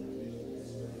arguments.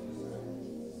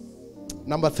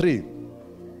 Number three,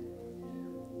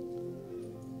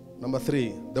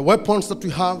 the weapons that we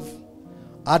have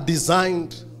are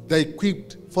designed, they're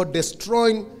equipped for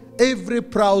destroying every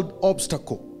proud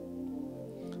obstacle.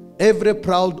 Every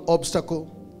proud obstacle,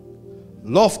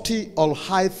 lofty or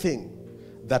high thing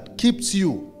that keeps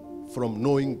you from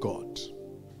knowing God.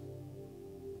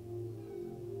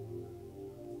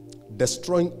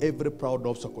 Destroying every proud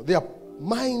obstacle. There are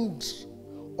minds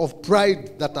of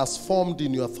pride that has formed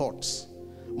in your thoughts.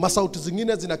 Masauti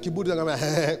zingine zina kiburi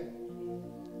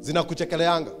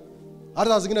zinakuchekeleanga.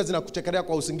 Hata zingine zinakuchekelea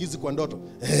kwa usingizi kwa ndoto.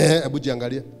 Hebu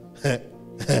jiangalia.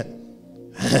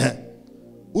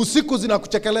 Usiku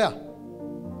zinakuchekelea.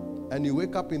 And you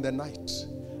wake up in the night.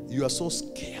 You are so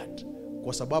scared.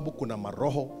 Kwa sababu kuna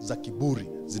maroho za kiburi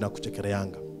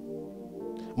zinakuchekeleanga.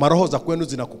 Maroho za kwenu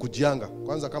zinakukujianga.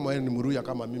 Kwanza kama wewe ni Mruya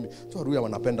kama mimi. So Waruya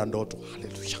wanapenda ndoto.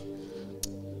 Hallelujah.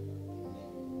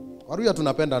 Waruya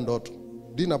tunapenda ndoto.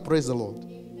 Dina, praise the Lord.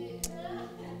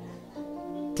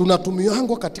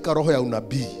 Tunatumiangwa katika roho ya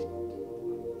unabii.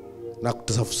 Na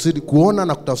kutafsiri, kuona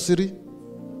na kutafsiri.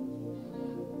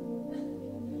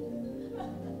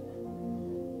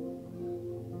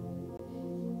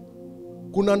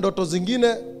 Kuna ndoto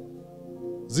zingine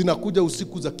zinakuja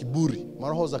usiku za kiburi,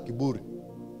 maroho za kiburi.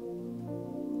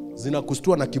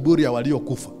 Zinakustua na kiburi ya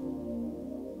waliokufa.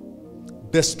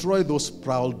 Destroy those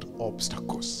proud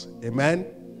obstacles. Amen.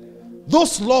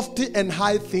 Those lofty and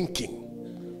high thinking.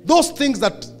 Those things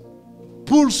that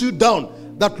pulls you down,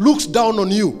 that looks down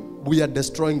on you, we are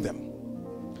destroying them.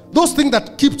 Those things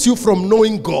that keeps you from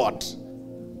knowing God.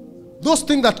 Those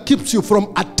things that keeps you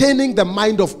from attaining the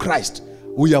mind of Christ,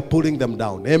 we are pulling them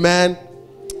down. Amen.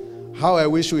 How I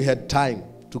wish we had time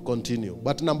to continue.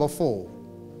 But number four,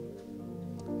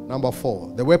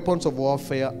 the weapons of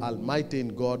warfare are mighty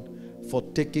in God for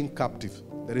taking captive.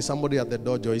 There is somebody at the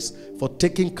door, Joyce. For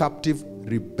taking captive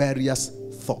rebellious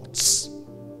thoughts.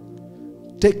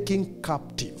 Taking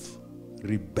captive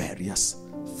rebellious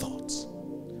thoughts.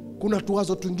 Kuna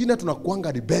tuwazo twingine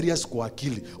tunakuanga rebellious kwa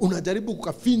akili. Unajaribu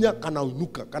kukafinya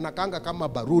kanaunuka, kanakanga kama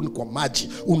baruni kwa maji.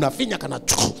 Unafinya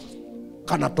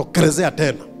kanatokelezea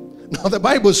tena. Now the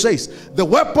Bible says, the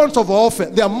weapons of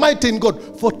warfare, they are mighty in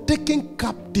God for taking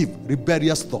captive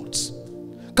rebellious thoughts.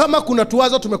 Kama kuna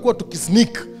tuwazo tumekuwa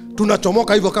tukisneak,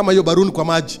 tunachomoka hivyo kama hiyo baruni kwa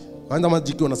maji. Kwanza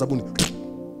maji ikiwa na sabuni.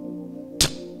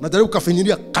 Unajaribu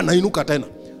kukafinyilia kanainuka tena.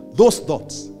 Those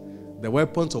thoughts, the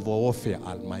weapons of warfare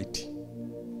are mighty.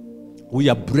 We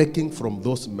are breaking from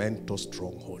those mental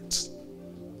strongholds.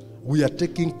 We are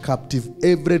taking captive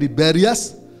every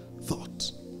rebellious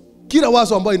thought. Kila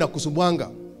wazo ambayo inakusumbwanga,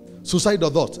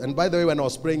 suicidal thoughts. And by the way, when I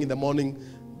was praying in the morning,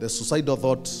 the suicidal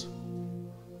thoughts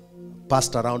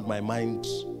passed around my mind.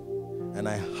 And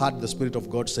I heard the Spirit of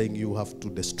God saying, you have to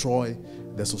destroy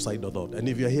the suicidal thought. And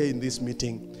if you're here in this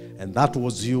meeting, and that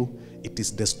was you, it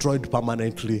is destroyed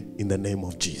permanently in the name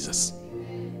of Jesus.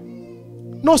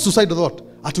 No suicidal thought.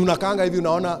 Ati unakaanga hivi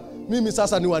unaona, mimi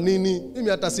sasa ni wa nini? Mimi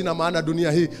hata sina maana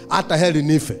dunia hii, hata heli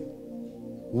nife.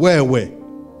 Wewe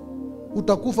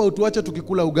utakufa utuache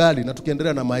tukikula ugali na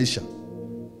tukiendelea na maisha.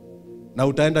 Na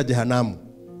utaenda jehanamu.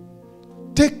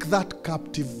 Take that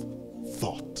captive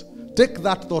thought. Take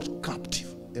that thought captive.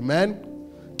 Amen.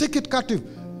 Take it captive.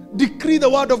 Decree the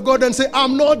word of God and say,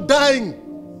 I'm not dying.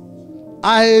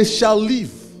 I shall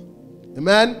live.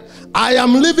 Amen. I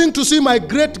am living to see my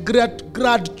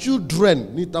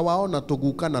great-grandchildren. Nitawaona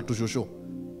toguka na tushosho.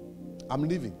 I'm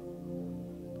living.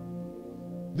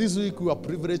 This week we are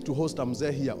privileged to host a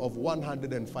mzee here of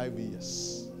 105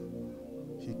 years.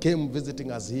 He came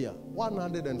visiting us here.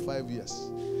 105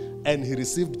 years. And he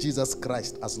received Jesus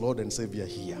Christ as Lord and Savior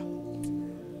here.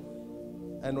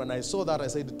 And when I saw that, I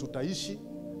said, tutaishi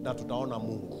na tutaona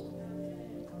Mungu.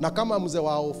 Na kama mzee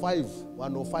wa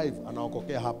 105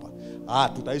 anaokokea hapa,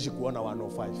 tutaishi kuona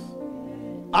 105.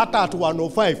 Hata atu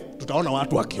 105 tutaona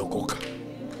watu wakiokoka.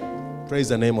 Praise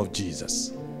the name of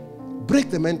Jesus. Break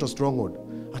the mental stronghold.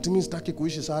 Ati mimi sitaki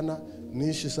kuishi sana,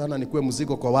 niishi sana nikuwe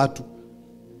mzigo kwa watu.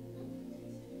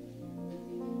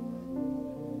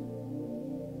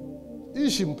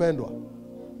 Ishi mpendwa.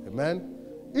 Amen.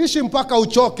 Ishi mpaka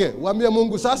uchoke. Uambie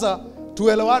Mungu sasa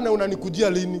tuelewane, unanikujia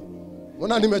lini?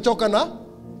 Mbona nimechoka na?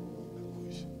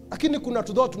 Lakini kuna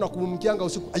tudho tunakumkianga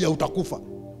usiku, aya utakufa.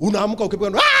 Unaamka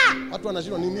ukipiga watu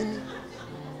wanashindwa ni nini?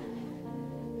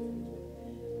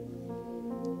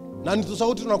 Na ni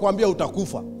sauti tunakuambia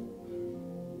utakufa.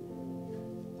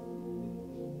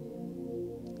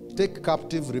 Take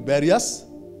captive rebellious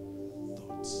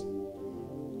thoughts.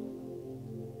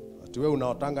 Ati wewe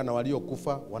unaotanga na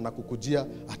waliokufa wanakukujia,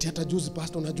 ati hata juzi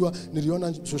pastor unajua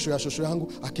niliona shosho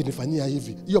yangu akinifanyia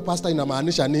hivi. Hiyo pastor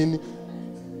inamaanisha nini?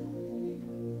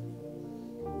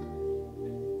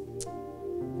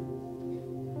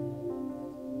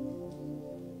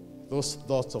 Those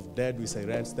thoughts of death, we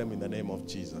silence them in the name of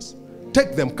Jesus.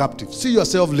 Take them captive. See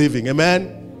yourself living.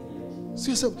 Amen.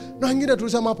 See yourself. Na wengine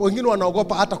tulisema hapo, wengine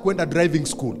wanaogopa hata kwenda driving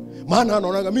school. Maana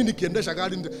anaona mimi nikiendesha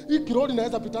gari hii kiroli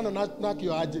naweza pitana na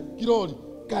kio aje. Kiroli,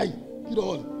 kai,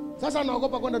 kiroli. Sasa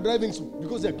anaogopa kwenda driving school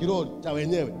because ya kiroli cha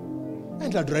wenyewe.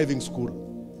 Enda driving school.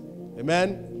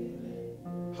 Amen.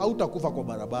 Hautakufa kwa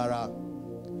barabara.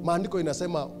 Maandiko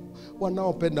inasema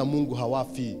wanaopenda Mungu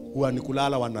hawafi, huwa ni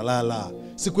kulala wanalala.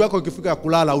 Siku yako ikifika ya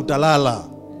kulala utalala.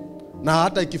 Na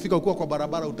hata ikifika ukiwa kwa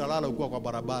barabara utalala ukiwa kwa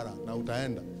barabara na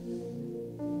utaenda.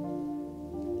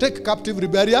 Take captive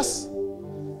rebellious.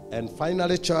 And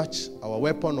finally, church, our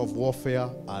weapon of warfare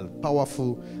are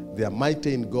powerful. They are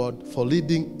mighty in God for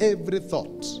leading every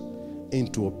thought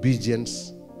into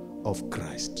obedience of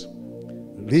Christ.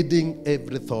 Leading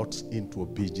every thought into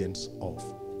obedience of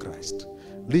Christ.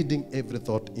 Leading every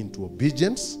thought into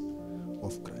obedience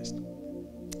of Christ.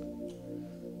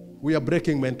 We are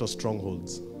breaking mental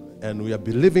strongholds. And we are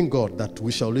believing God that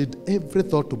we shall lead every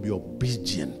thought to be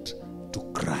obedient to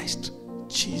Christ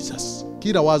Jesus.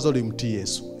 Kila wazo limtii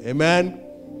Yesu. Amen.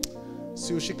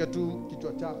 Si ushike tu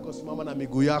kichwa chako, simama na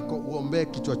miguu yako, uombe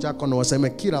kichwa chako na waseme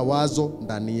kila wazo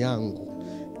ndani yangu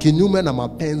kinyume na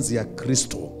mapenzi ya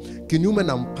Kristo, kinyume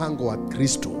na mpango wa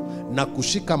Kristo, na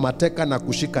kushika mateka na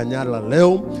kushika nyara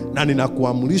leo, na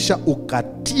ninakuamrisha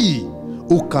ukatii,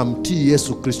 ukamtii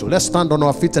Yesu Kristo. Let's stand on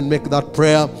our feet and make that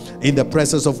prayer in the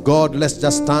presence of God. Let's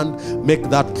just stand, make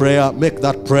that prayer, make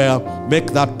that prayer,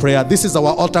 make that prayer. This is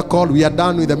our altar call. We are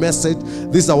done with the message.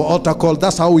 This is our altar call.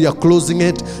 That's how we are closing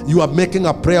it. You are making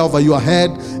a prayer over your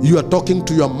head. You are talking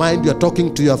to your mind. You are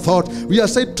talking to your thought. We are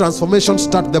saying transformation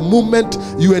start the moment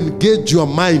you engage your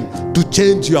mind to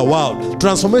change your world.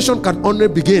 Transformation can only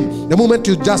begin the moment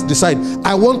you just decide,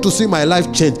 I want to see my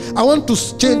life change. I want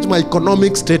to change my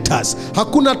economic status.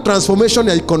 Hakuna transformation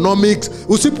ya economics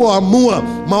usipoamua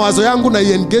mawazo yangu na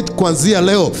engage kuanzia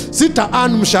leo. Sita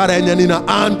earn mshahara yenye nina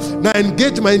earn, na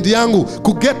engage mind yangu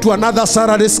ku get to another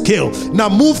salary scale, na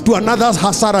move to another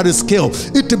salary scale.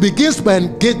 It begins by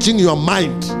engaging your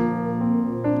mind.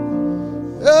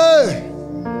 Hey.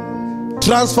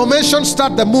 Transformation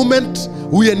start the moment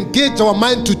we engage our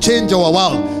mind to change our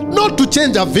world. Not to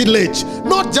change a village,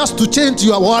 not just to change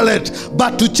your wallet,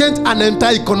 but to change an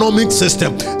entire economic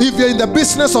system. If you're in the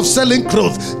business of selling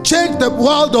clothes, change the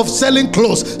world of selling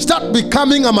clothes. Start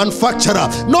becoming a manufacturer,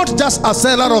 not just a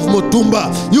seller of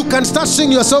Mutumba. You can start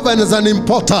seeing yourself as an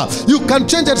importer. You can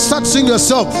change and start seeing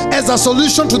yourself as a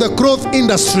solution to the cloth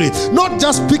industry, not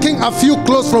just picking a few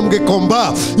clothes from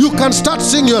Gekomba. You can start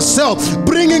seeing yourself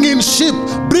bringing in ship,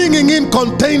 bringing in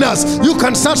containers. You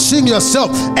can start seeing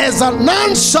yourself as an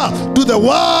answer to the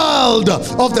world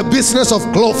of the business of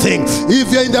clothing.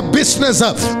 If you're in the business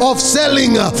of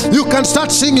selling, you can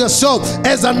start seeing yourself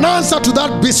as an answer to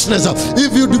that business.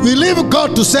 If you believe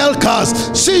God to sell cars,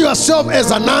 see yourself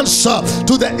as an answer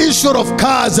to the issue of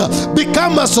cars.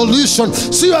 Become a solution.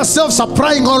 See yourself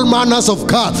supplying all manners of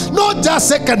cars, not just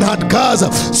second-hand cars.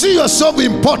 See yourself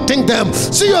importing them.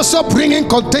 See yourself bringing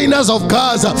containers of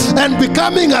cars and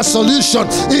becoming a solution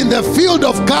in the field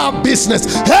of car business.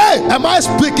 Hey, am I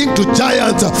speaking to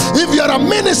giants? If you are a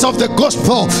minister of the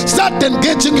gospel, start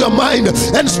engaging your mind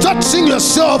and start seeing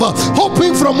yourself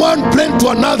hopping from one plane to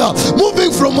another,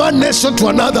 moving from one nation to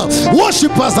another.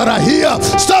 Worshippers that are here,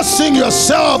 start seeing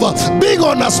yourself being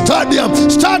on a stadium,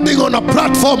 standing on a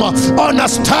platform on a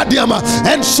stadium,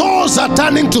 and souls are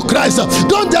turning to Christ.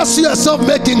 Don't just see yourself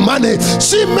making money.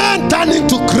 See men turning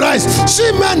to Christ.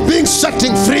 See men being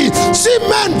setting free. See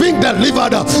men being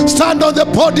delivered. Stand on the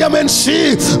podium and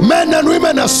see men and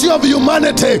women, a sea of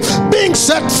humanity being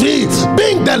set free,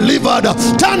 being delivered,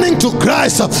 turning to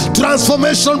Christ.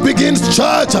 Transformation begins,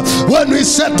 church, when we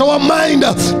set our mind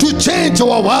to change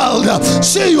our world.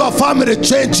 See your family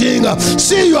changing,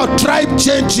 see your tribe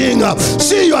changing,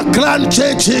 see your clan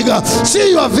changing,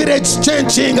 see your village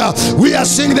changing. We are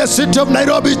seeing the city of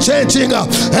Nairobi changing,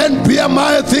 and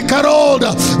PMI Thika Road,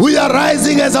 we are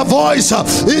rising as a voice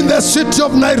in the city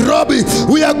of Nairobi.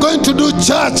 We are going to do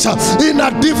church in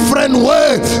a different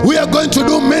way. We are going to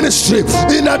do ministry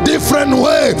in a different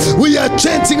way. We are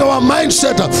changing our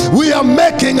mindset. We are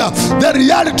making the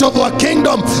reality of our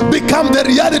kingdom become the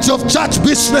reality of church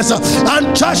business,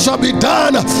 and church shall be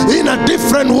done in a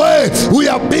different way. We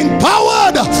are being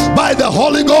powered by the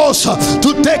Holy Ghost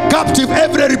to take captive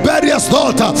every rebellious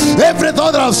thought. Every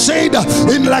thought that I've said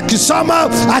in Lakisama,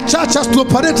 a church has to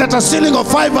operate at a ceiling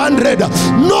of 500.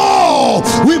 No,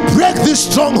 we break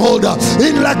this stronghold.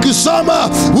 In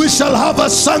Lakisama, we shall have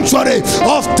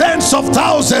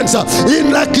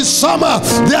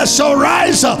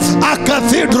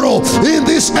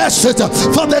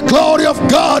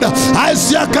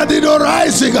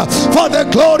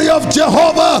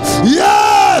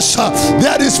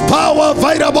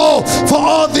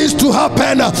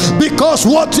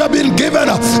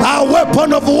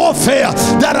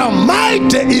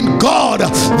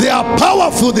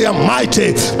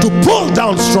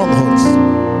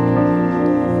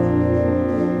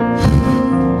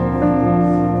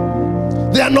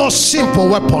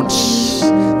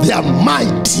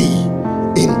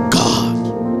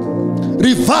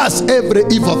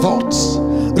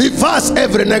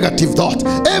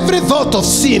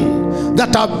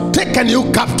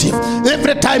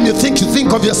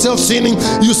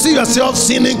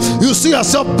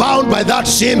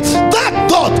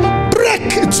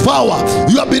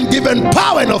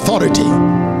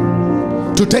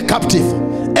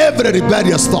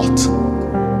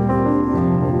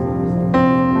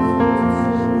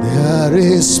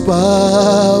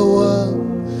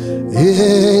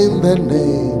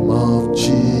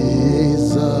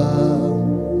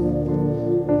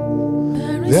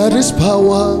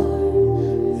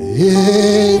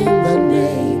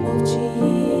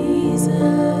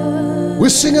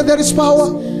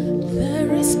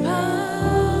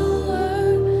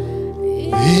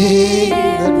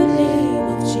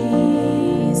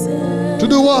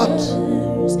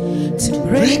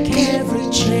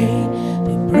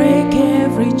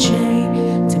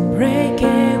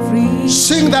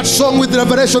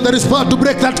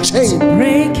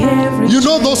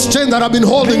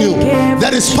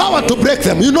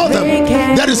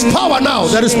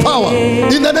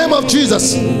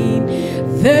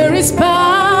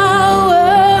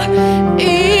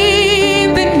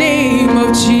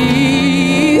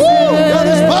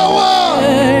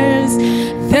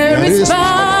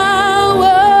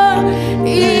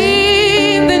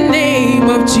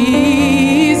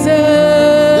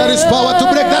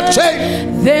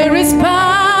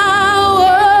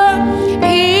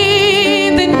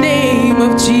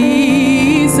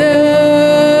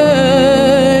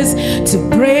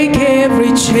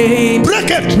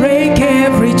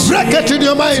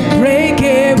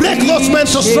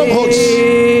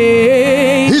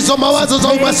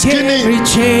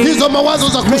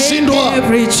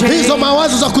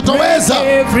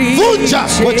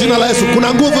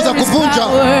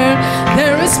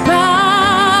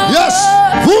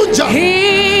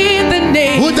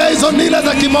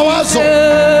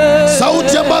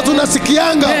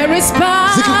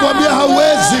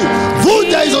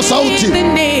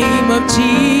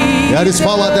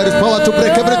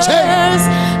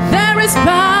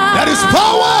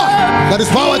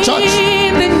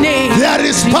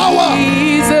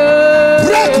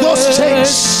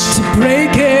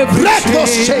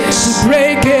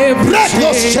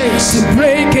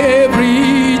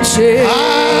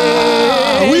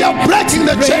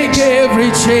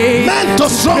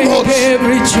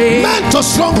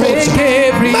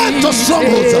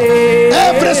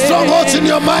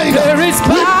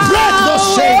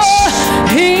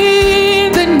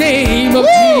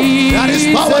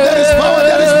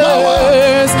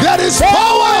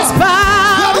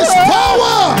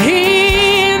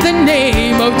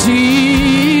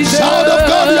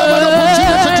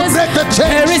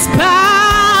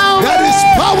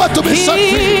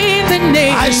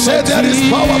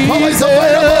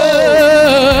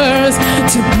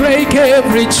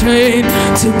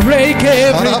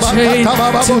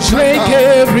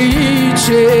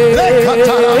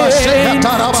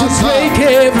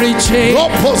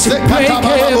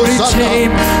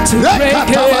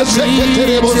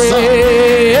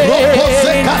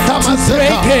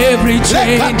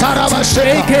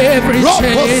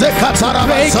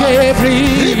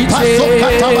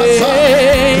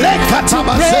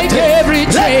break every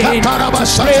chain,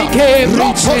 to break every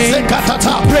chain,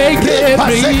 to break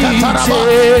every chain,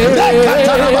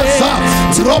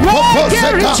 to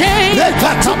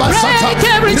break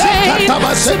every chain, to break every chain,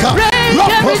 to break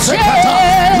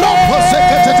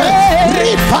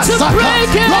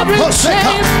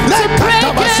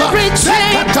every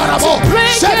chain, to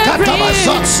break every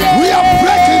chain, we are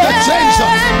breaking the chains,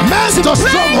 mental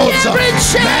strongholds,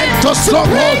 mental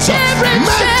strongholds,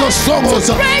 mental strongholds.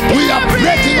 We are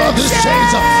breaking all these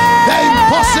chains. The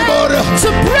impossible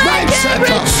mindset,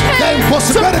 the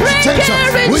impossibility chains.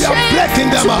 We are breaking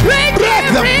them. Break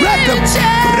them, break them,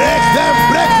 break them,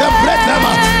 break them, break them.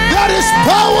 There is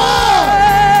power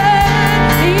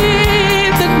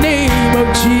in the name of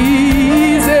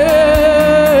Jesus.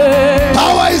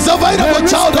 Power is available,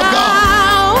 child of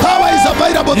God. Power is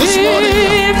available this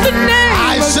morning.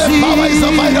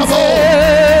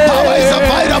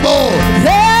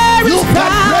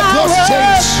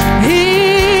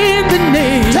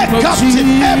 captive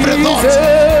every thought.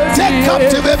 Take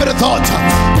captive every thought.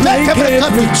 Take every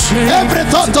captive. Every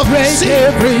thought of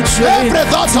sin. Every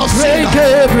thought of sin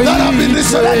that have been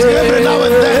resurrected every now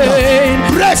and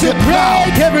then. Break it now.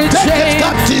 Take it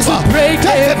captive. Take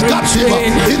it captive.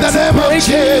 In the name of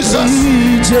Jesus.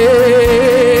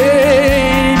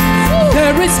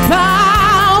 There is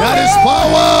power. There is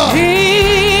power.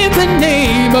 In the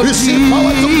name of Jesus. Receive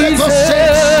power to break those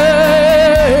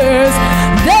chains.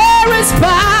 There is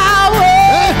power.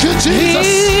 Thank you, Jesus.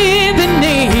 In the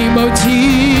name of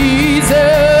Jesus.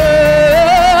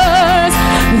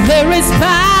 There is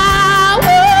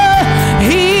power.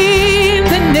 In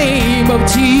the name of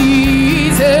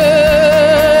Jesus.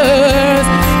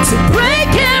 To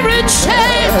break every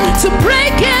chain. To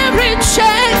break every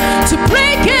chain. To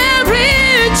break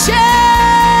every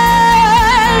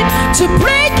chain. To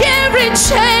break every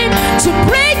chain. To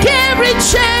break every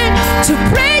chain. To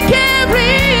break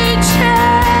every chain.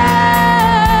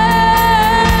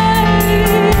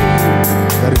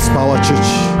 There is power,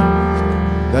 church.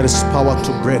 There is power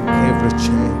to break every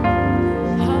chain.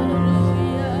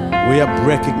 We are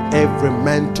breaking every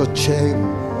mental chain,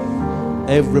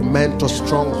 every mental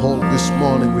stronghold this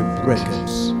morning. We break it.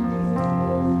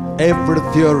 Every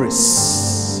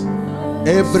theories,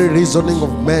 every reasoning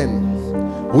of men,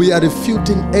 we are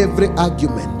refuting every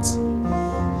argument.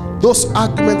 Those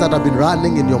arguments that have been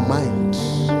running in your mind,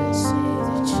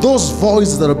 those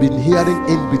voices that have been hearing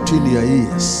in between your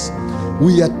ears,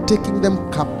 we are taking them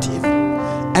captive.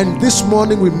 And this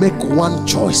morning we make one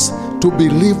choice, to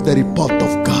believe the report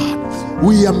of God.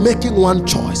 We are making one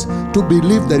choice, to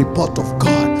believe the report of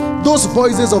God. Those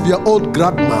voices of your old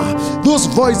grandma, those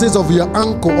voices of your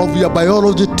uncle, of your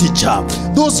biology teacher,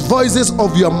 those voices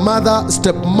of your mother,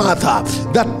 stepmother,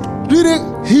 that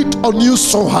didn't hit on you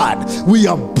so hard, we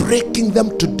are breaking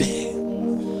them today.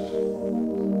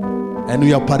 And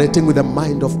we are operating with the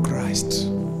mind of Christ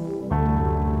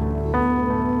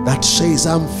that says,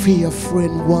 I'm fearfully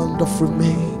and wonderfully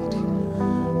made.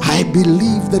 I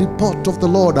believe the report of the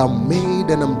Lord. I'm made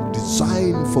and I'm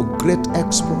designed for great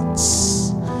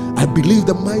exploits. I believe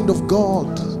the mind of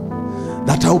God,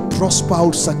 that I'll prosper,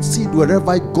 I'll succeed wherever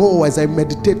I go. As I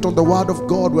meditate on the word of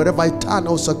God, wherever I turn,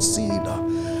 I'll succeed.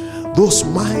 Those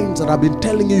minds that I've been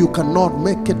telling you, you cannot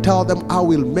make it, tell them I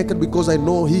will make it, because I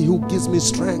know He who gives me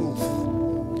strength.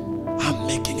 I'm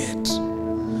making it.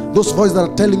 Those voices that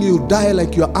are telling you, you die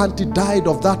like your auntie died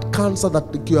of that cancer,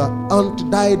 that your auntie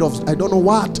died of I don't know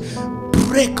what.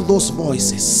 Break those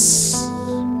voices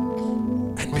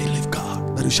and believe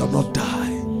God that you shall not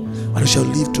die, but you shall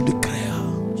live to declare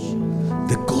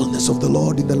the goodness of the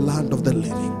Lord in the land of the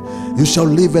living. You shall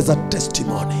live as a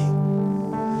testimony.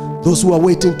 Those who are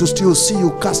waiting to still see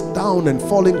you cast down and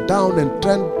falling down and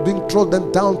being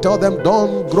trodden down, tell them,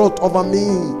 don't gloat over me,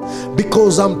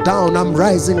 because I'm down, I'm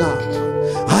rising up.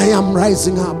 I am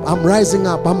rising up, I'm rising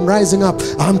up, I'm rising up.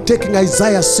 I'm taking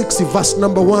Isaiah 60 verse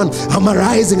number 1. I'm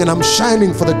arising and I'm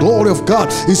shining, for the glory of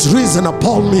God is risen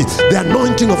upon me. The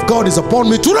anointing of God is upon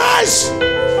me to rise.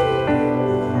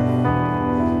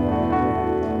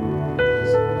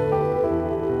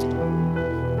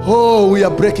 Oh, we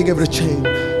are breaking every chain.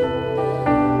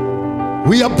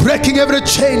 We are breaking every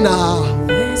chain now.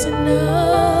 There's an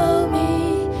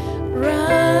army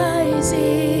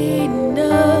rising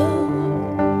up.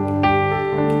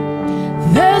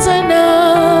 There's an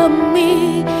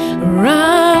army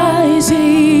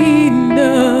rising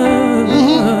up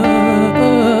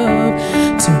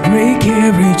to break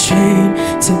every chain,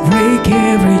 to break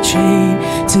every chain,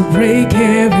 to break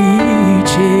every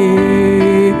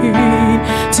chain,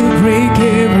 to break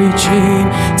every chain,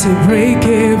 to break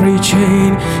every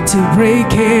chain, to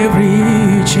break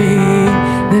every chain.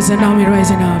 There's an army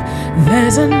rising up.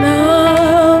 There's an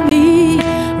army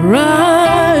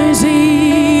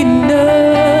rising up.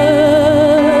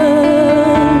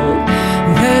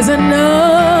 There's an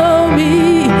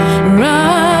army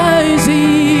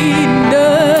rising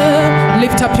up.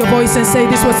 Lift up your voice and say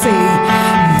this. Will say,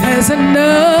 there's an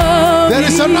army. There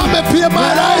is an army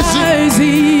PMI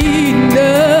rising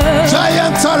up.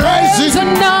 Giants are rising.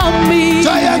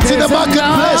 Giants in the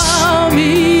marketplace.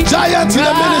 Giants in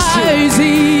the ministry.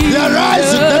 They are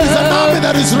rising. There is an army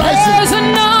that is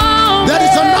rising. There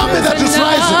is an army that is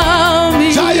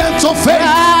rising. Giants of faith.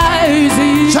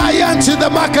 Giants in the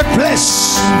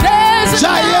marketplace.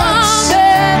 Giants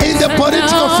in the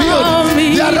political field.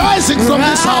 They are rising from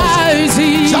this house.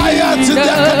 Giants in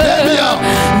the academia.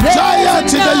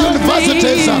 Giants in the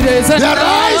universities. They are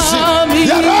rising.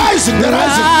 They are rising. They are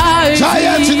rising.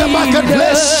 Giants in the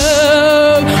marketplace.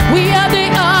 We are the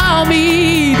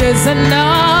army. There's an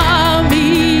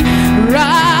army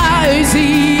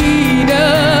rising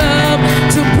up.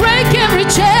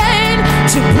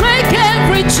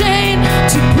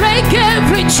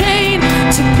 every chain,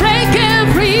 to break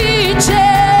every chain,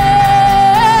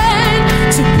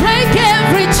 to break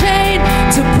every chain,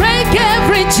 to break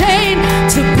every chain,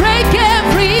 to break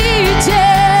every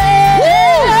chain.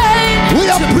 We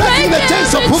are breaking the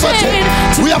chains of poverty.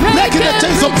 We are breaking the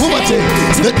chains of poverty.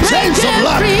 The chains of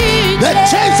lack. The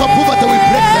chains of poverty, we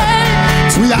break them.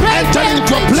 We are entering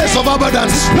into a place of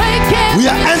abundance.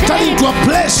 We are entering into a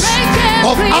place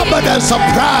of abundance of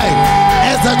pride.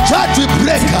 As a church, we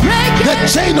break the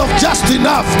chain of just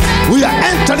enough. We are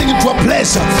entering into a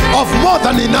place of more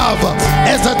than enough.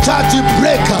 As a church, we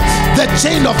break the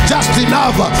chain of just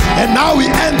enough. And now we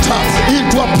enter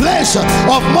into a place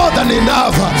of more than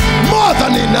enough. More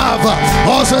than enough.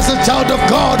 Also, as a child of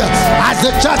God, as the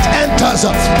church enters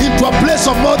into a place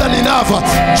of more than enough,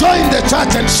 join the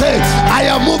church and say, I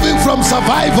am moving from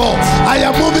survival. I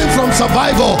am moving from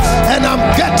survival, and I'm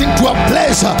getting to a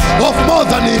place of more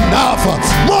than enough.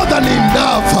 More than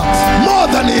enough. More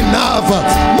than enough.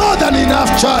 More than enough,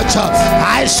 church.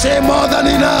 I say more than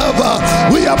enough.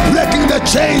 We are breaking the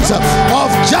chains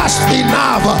of just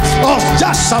enough, of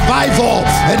just survival,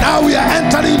 and now we are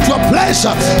entering into a place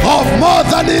of more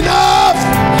than enough.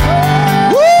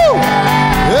 Woo!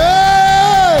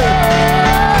 Yeah.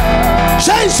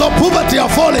 Chains of poverty are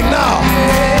falling now.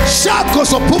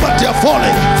 Shackles of poverty are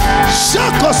falling.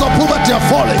 Shackles of poverty are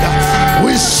falling.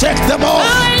 We shake them off.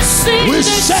 We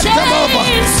shake them over.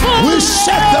 We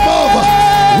shake them over.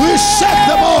 We shake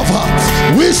them over.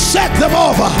 We shake them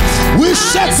over. We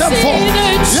shake them forth.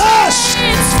 Yes!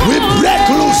 We break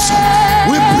loose.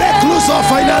 We break loose our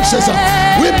finances.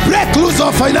 We break loose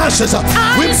our finances.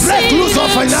 We break loose our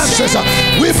finances.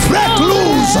 We break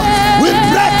loose. We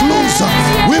break loose.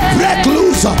 We break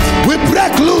loose. We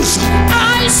break loose.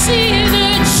 I see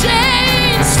the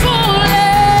chains falling.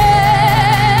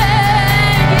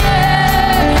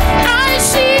 I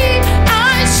see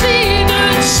the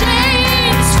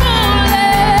chains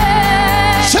falling.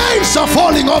 Chains are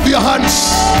falling off your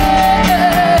hands.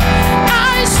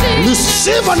 I see.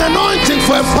 Receive an anointing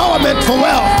for empowerment for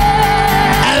wealth.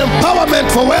 Empowerment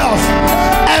for wealth.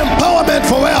 Empowerment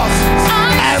for wealth.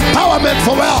 Empowerment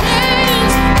for wealth.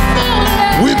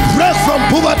 We break from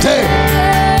poverty.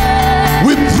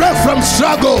 We break from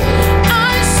struggle.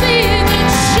 I see the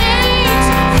chains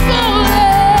falling.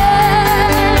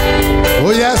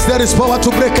 Oh yes, there is power to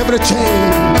break every chain.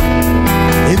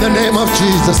 In the name of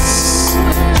Jesus.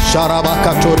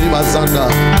 Sharabakatori bazanda.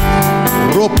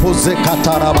 Ropoze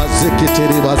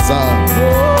katarabazekiteri baza.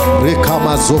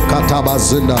 Rekamazoka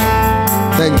bazinda.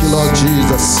 Thank you, Lord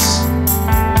Jesus.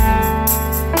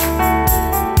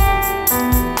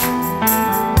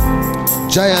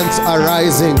 Giants are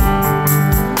rising.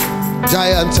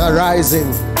 Giants are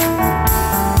rising.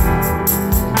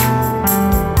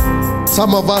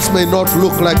 Some of us may not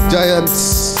look like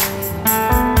giants,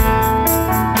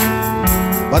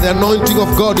 but the anointing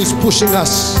of God is pushing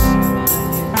us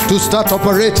to start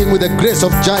operating with the grace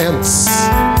of giants.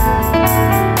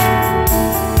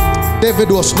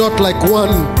 David was not like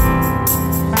one,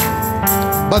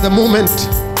 but the moment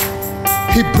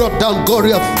he brought down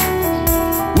Goliath,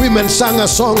 women sang a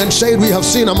song and said, we have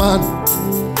seen a man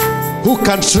who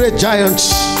can slay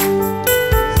giants.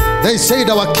 They said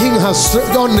our king has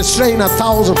only slain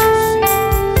 1,000.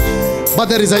 But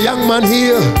there is a young man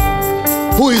here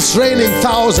who is reigning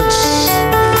thousands.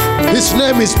 His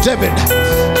name is David.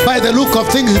 By the look of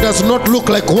things, he does not look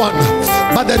like one.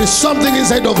 But there is something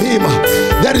inside of him.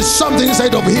 There is something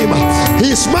inside of him.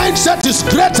 His mindset is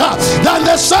greater than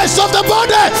the size of the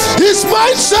body. His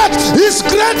mindset is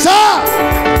greater.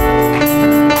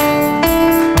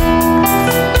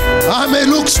 I may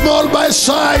look small by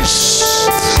size,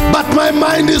 but my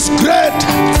mind is great.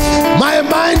 My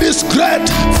mind is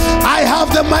great. I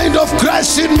have the mind of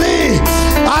Christ in me,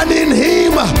 and in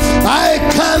him I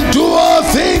can do all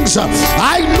things.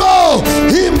 I know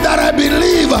him that I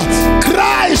believe.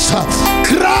 Christ,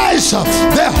 Christ,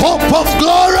 the hope of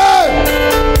glory.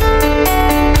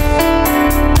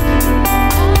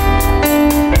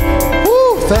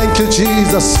 Woo, thank you,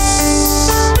 Jesus.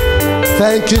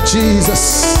 Thank you,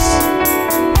 Jesus.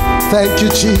 Thank you,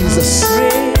 Jesus.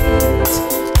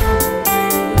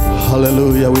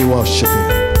 Hallelujah, we worship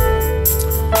you.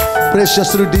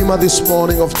 Precious Redeemer, this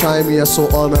morning of time, we are so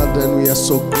honored and we are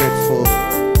so grateful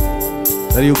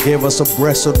that you gave us a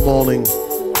blessed morning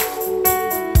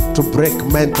to break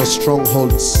mental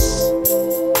strongholds,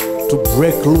 to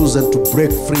break loose and to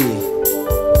break free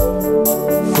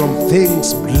from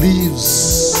things,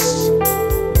 beliefs,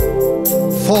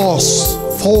 false,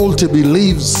 faulty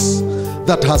beliefs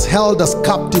that has held us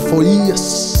captive for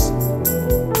years.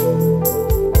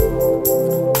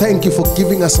 Thank you for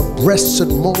giving us a blessed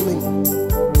morning.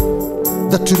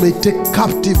 that you may take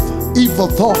captive evil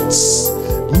thoughts,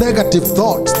 negative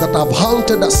thoughts that have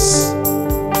haunted us,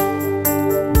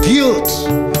 guilt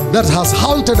that has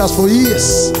haunted us for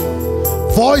years,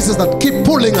 voices that keep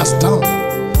pulling us down.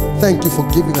 Thank you for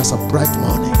giving us a bright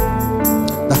morning,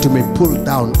 that you may pull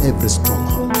down every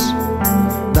stronghold,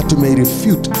 that you may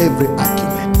refute every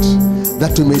argument,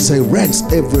 that you may silence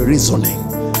every reasoning,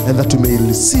 and that you may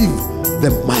receive the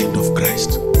mind of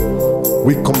Christ.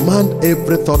 We command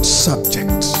every thought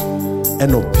subject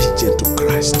and obedient to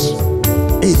Christ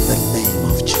in the name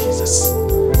of Jesus.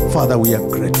 Father, we are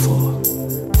grateful.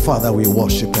 Father, we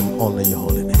worship and honor your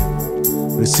holy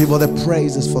name. Receive all the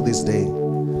praises for this day.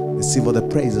 Receive all the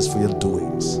praises for your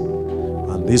doings.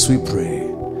 And this we pray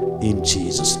in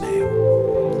Jesus' name.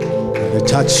 And the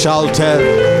church shouted.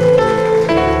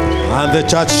 And the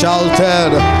church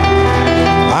shouted.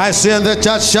 I say, and the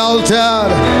church shouted.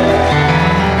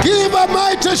 Give a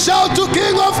mighty shout to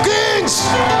King of Kings.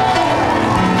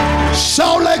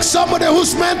 Shout like somebody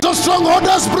whose mental stronghold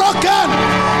is broken.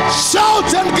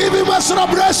 Shout and give him a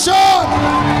celebration.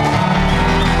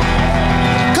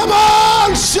 Come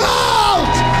on, shout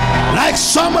like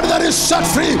somebody that is set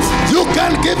free. You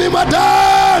can give him a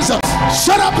dance.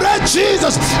 Celebrate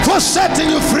Jesus for setting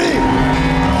you free.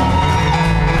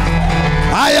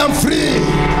 I am free.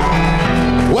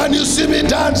 When you see me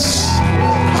dance,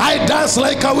 I dance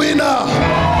like a winner.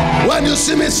 When you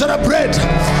see me celebrate,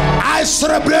 I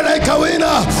celebrate like a winner.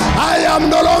 I am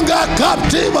no longer a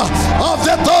captive of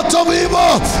the thoughts of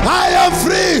evil. I am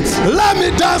free. Let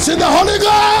me dance in the Holy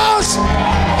Ghost.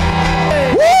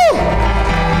 Woo!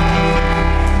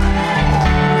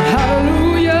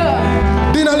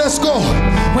 Hallelujah. Dina, let's go.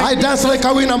 I dance like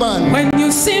a winner, man. When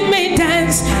you see me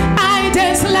dance, I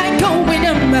dance like a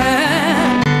winner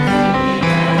man.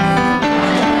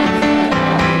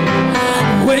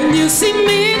 When you see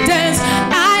me dance,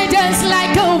 I dance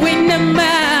like a winner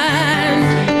man.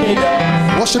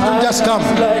 Worship him, just come.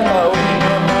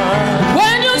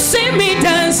 When you see me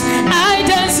dance, I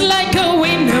dance like a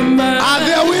winner man. Are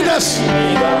there winners?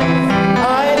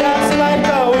 I dance like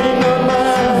a winner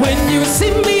man. When you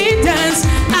see me dance,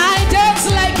 I dance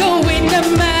like a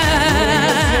winner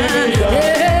man.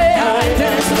 Yeah, I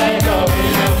dance like a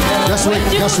winner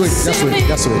man.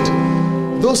 Just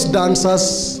wait. Those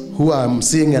dancers who I'm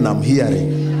seeing and I'm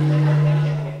hearing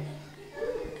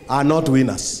are not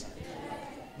winners.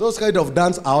 Those kind of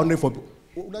dance are only for.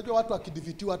 Unajua watu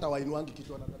akidefeatiwa hata wainuangi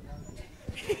kichwa na.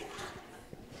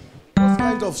 Those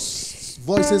kind of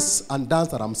voices and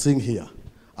dance that I'm seeing here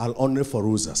are only for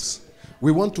losers.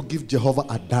 We want to give Jehovah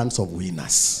a dance of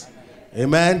winners.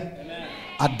 Amen.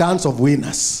 A dance of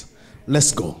winners.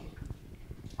 Let's go.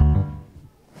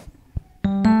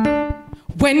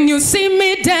 When you see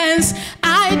me dance,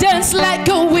 I dance like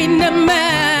a winner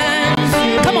man.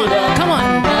 Come on, come on.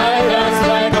 I dance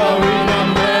like a winner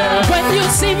man. When you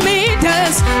see me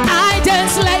dance, I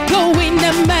dance like a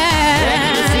winner man.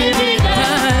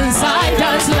 Dance, I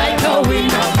dance like a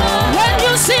winner man. When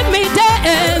you see me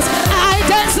dance, I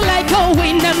dance like a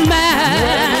winner man.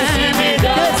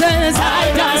 Dance,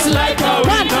 I dance like a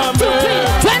winner man. 1, 2, 3,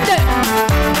 20.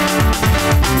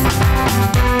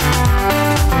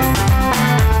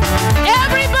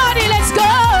 Everybody, let's go.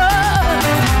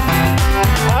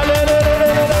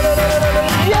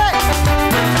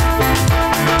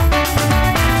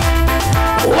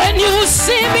 When you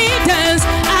see me dance,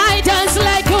 I dance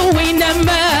like a winner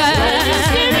man.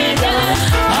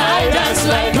 I dance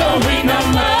like a winner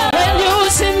man. When you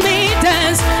see me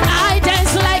dance, I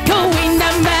dance like a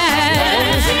winner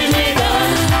man.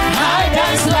 I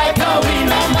dance like a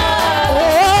winner man.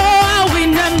 Oh, a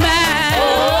winner man. Oh,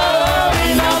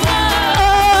 winner man.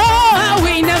 Oh, a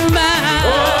winner man.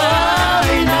 Oh,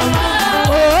 winner man.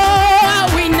 Oh, a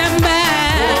winner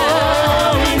man.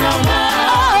 Oh, winner man.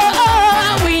 Oh,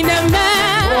 a winner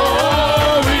man.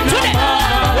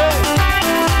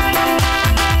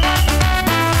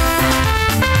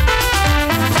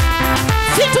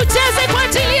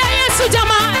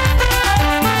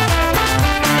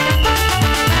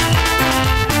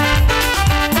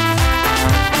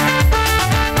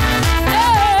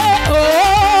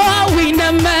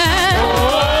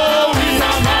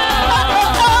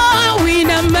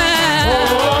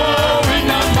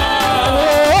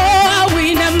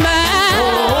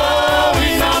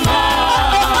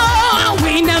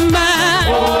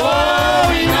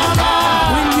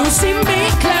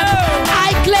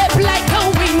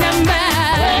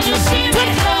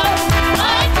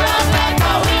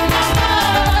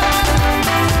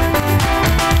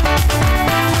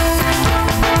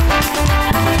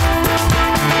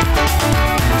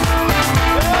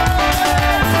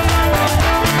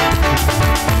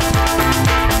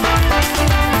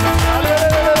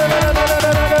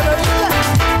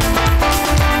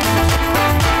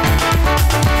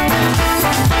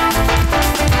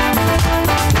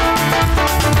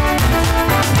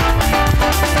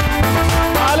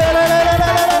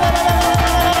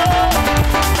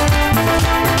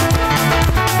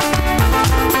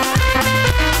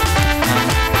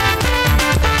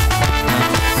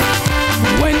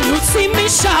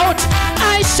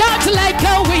 shout like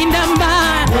a winner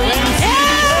man.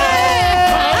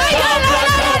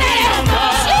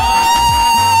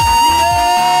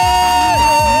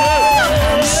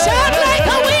 Shout like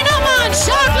a winner man.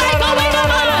 Shout like a winner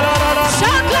man.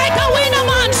 Shout like a winner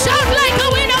man. Shout like a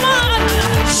winner man.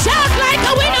 Shout like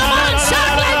a winner man.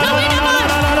 Shout like a winner man.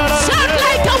 Shout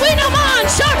like a winner man.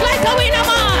 Shout like a winner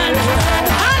man.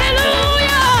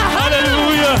 Hallelujah.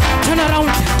 Hallelujah. Turn around.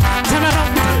 Turn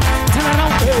around. Turn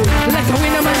around. Like a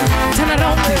winner man. Turn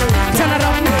around. Turn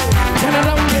around. Turn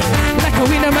around. Like a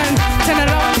winner man. Turn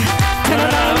around. Turn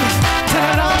around. Turn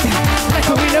around. Like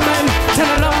a winner man. Turn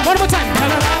around. One more time.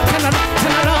 Turn around. Turn around.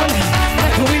 Turn around.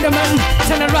 Like a winner man.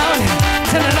 Turn around.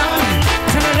 Turn around.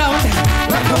 Turn around.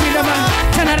 Like a winner man.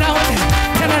 Turn around.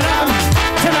 Turn around.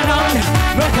 Turn around.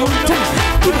 Like a winner man.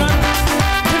 Give it.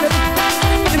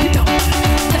 Give it down.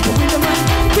 Like a winner man.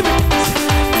 Give it.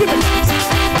 Give it.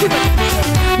 Give it.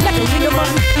 Like a winner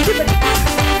man. Give it.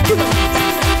 Give it.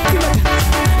 Give it.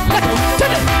 Like a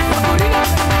turn it. Like a winner man.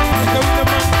 Like a winner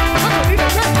man. Like a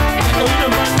winner man. Like a winner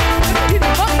man.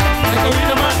 Like a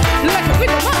winner man. Like a winner man. Like a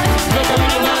winner man.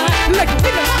 Like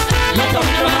a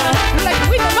winner man.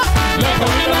 Like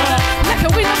a winner man. Like a winner man. Like a winner man. Like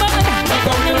a winner man. Like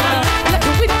a winner man. Like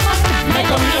a winner man. Like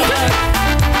a winner man.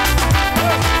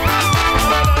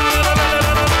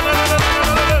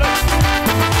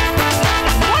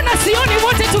 Wana sioni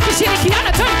wote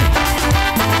tukishirikiana twende.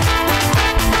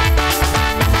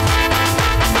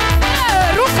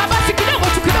 Ruka basi kidogo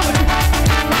tu kidogo tu.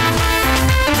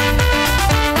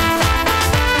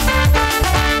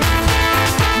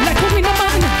 Like a winner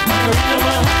man.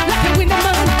 Like a winner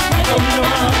man. Like a winner man.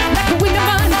 Like a winner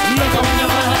man. Like a winner man.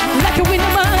 Like a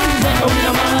winner man. Like a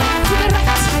winner man. To the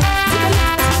right. To the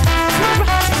left. To the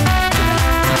right.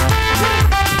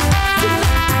 To the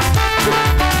left. To the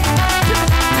right.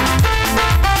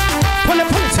 Pull it,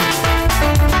 pull it. Pull it, pull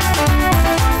it.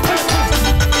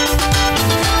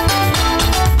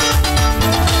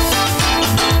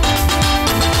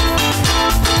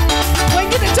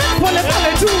 Wengine tena pole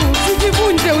pole tu,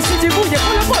 usijivunje, usijivunje,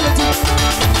 pole pole tu.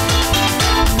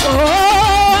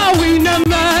 Oh, winner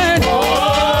man. Oh,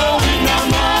 winner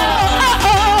man.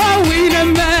 Oh, winner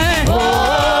man.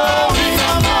 Oh,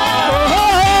 winner man.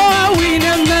 Oh,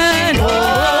 winner man.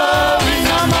 Oh,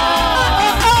 winner man.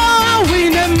 Oh,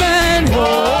 winner man. Oh,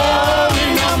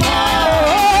 winner man.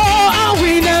 Oh,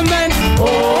 winner man. Oh,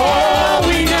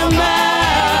 winner man.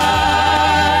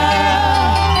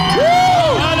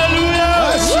 Woo! Hallelujah.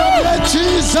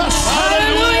 Jesus.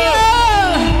 Hallelujah.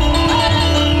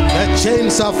 The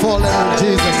chains are falling in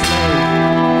Jesus' name.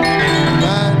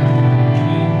 Amen.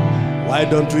 Why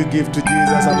don't we give to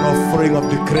Jesus an offering of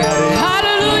declaring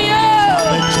Hallelujah.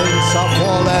 the chains are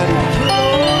falling?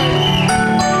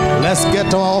 Let's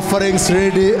get our offerings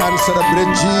ready and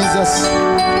celebrate Jesus.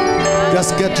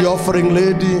 Just get your offering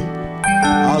ready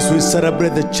as we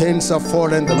celebrate the chains are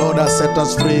falling. The Lord has set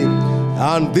us free.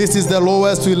 And this is the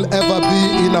lowest we'll ever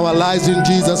be in our lives in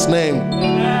Jesus' name.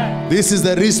 This is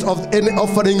the least of any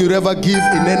offering you ever give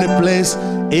in any place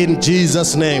in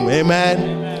Jesus' name.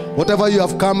 Amen. Whatever you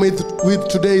have come with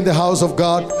today in the house of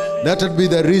God, let it be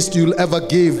the least you'll ever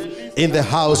give in the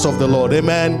house of the Lord.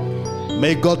 Amen.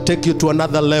 May God take you to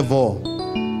another level.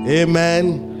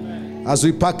 Amen. As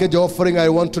we package your offering, I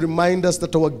want to remind us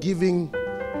that our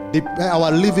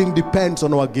living depends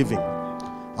on our giving.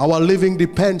 Our living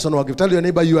depends on our giving. Tell your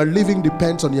neighbor, your living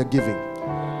depends on your giving.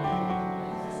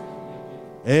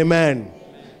 Amen.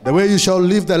 The way you shall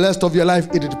live the rest of your life,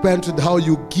 it depends on how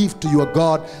you give to your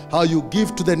God, how you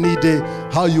give to the needy,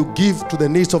 how you give to the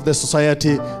needs of the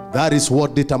society. That is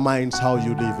what determines how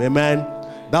you live. Amen.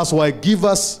 That's why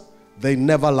givers, they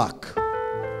never lack.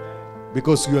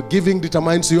 Because your giving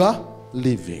determines your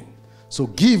living. So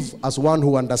give as one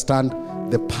who understands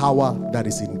the power that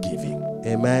is in giving.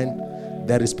 Amen.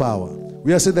 There is power.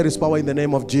 We are saying there is power in the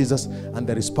name of Jesus, and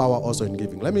there is power also in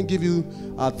giving. Let me give you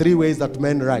 3 ways that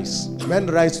men rise. Men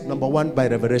rise, number 1, by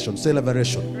revelation. Say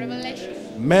revelation. Revelation.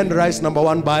 Men rise, number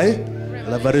 1, by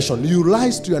revelation. You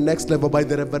rise to your next level by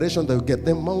the revelation that you get,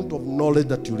 the amount of knowledge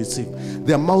that you receive,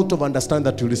 the amount of understanding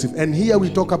that you receive. And here we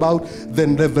talk about the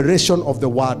revelation of the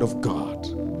word of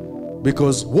God.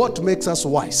 Because what makes us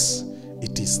wise?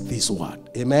 It is this word.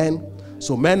 Amen.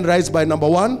 So men rise by number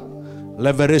 1,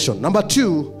 revelation. Number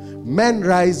 2, men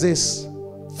rises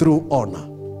through honor.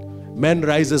 Men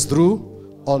rises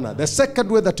through honor. The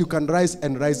second way that you can rise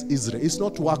and rise Israel is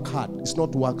not work hard, it's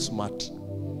not work smart,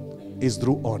 it's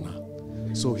through honor.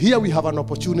 So here we have an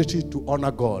opportunity to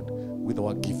honor God with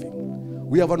our giving.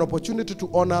 We have an opportunity to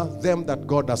honor them that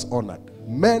God has honored.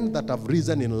 Men that have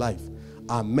risen in life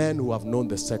are men who have known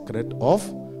the secret of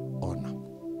honor.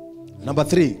 Number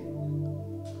 3,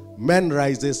 man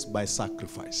rises by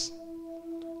sacrifice.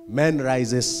 Man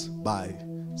rises by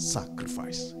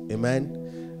sacrifice.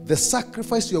 Amen. The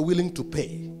sacrifice you're willing to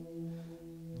pay.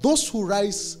 Those who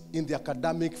rise in the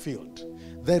academic field,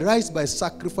 they rise by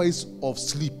sacrifice of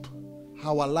sleep.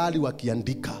 Hawalali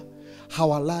wakiandika,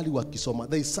 hawalali wakisoma.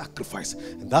 They sacrifice.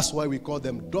 And that's why we call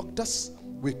them doctors,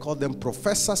 we call them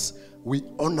professors, we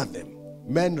honor them.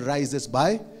 Man rises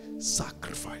by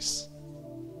sacrifice.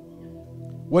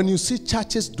 When you see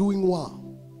churches doing well,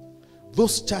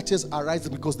 those churches are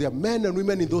rising because there are men and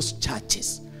women in those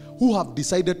churches who have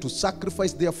decided to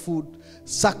sacrifice their food,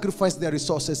 sacrifice their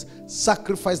resources,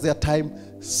 sacrifice their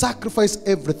time, sacrifice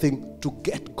everything to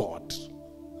get God.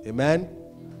 Amen.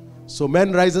 So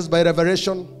man rises by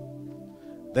revelation,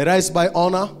 they rise by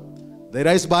honor, they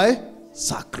rise by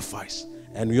sacrifice.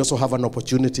 And we also have an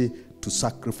opportunity to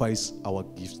sacrifice our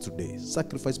gifts today.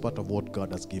 Sacrifice part of what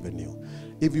God has given you.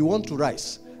 If you want to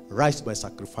rise, rise by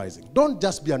sacrificing. Don't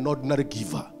just be an ordinary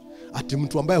giver. Ati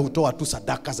mtu ambaye hutoa tu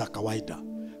sadaka za kawaida.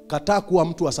 Kataa kuwa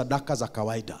mtu wa sadaka za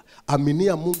kawaida.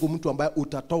 Aminia Mungu mtu ambaye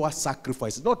utatoa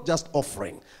sacrifice. Not just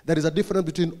offering. There is a difference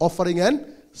between offering and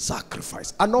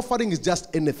sacrifice. An offering is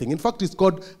just anything. In fact, it's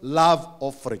called love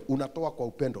offering. Unatoa kwa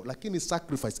upendo. Lakini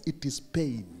sacrifice, it is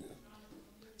pain.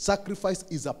 Sacrifice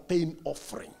is a pain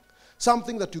offering.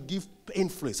 Something that you give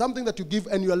painfully. Something that you give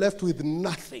and you are left with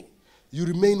nothing. You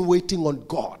remain waiting on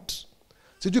God.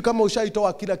 Sijui kama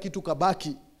ushaitoa kila kitu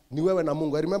kabaki ni wewe na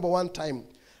Mungu. I remember one time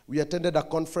we attended a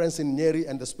conference in Nyeri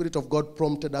and the Spirit of God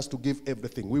prompted us to give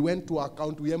everything. We went to our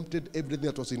account, we emptied everything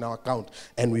that was in our account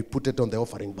and we put it on the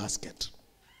offering basket.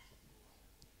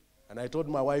 And I told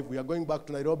my wife, we are going back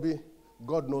to Nairobi.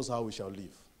 God knows how we shall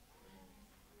live.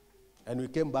 And we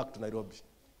came back to Nairobi.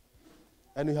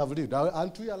 And we have lived.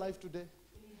 Aren't we alive today?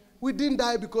 We didn't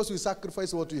die because we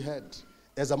sacrificed what we had.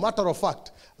 As a matter of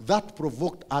fact, that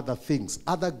provoked other things.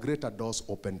 Other greater doors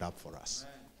opened up for us.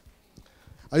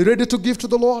 Are you ready to give to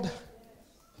the Lord?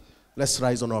 Let's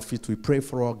rise on our feet. We pray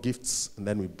for our gifts and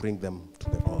then we bring them to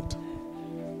the altar.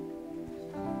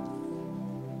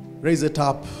 Raise it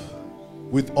up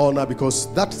with honor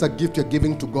because that's a gift you're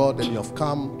giving to God and you have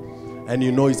come and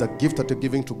you know it's a gift that you're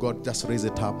giving to God. Just raise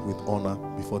it up with honor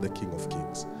before the King of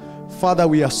Kings. Father,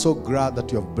 we are so glad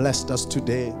that you have blessed us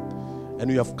today and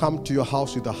we have come to your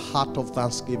house with a heart of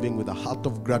thanksgiving, with a heart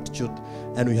of gratitude,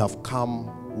 and we have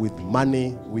come with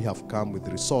money, we have come with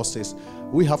resources,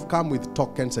 we have come with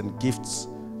tokens and gifts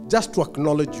just to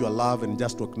acknowledge your love and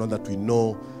just to acknowledge that we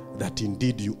know that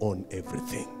indeed you own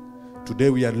everything. Today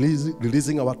we are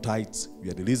releasing our tithes, we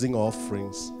are releasing our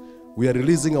offerings, we are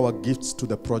releasing our gifts to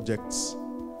the projects,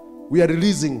 we are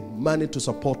releasing money to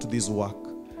support this work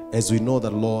as we know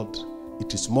that, Lord,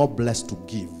 it is more blessed to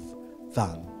give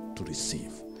than to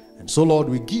receive. And so, Lord,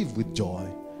 we give with joy,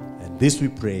 and this we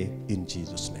pray in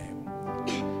Jesus' name.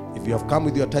 If you have come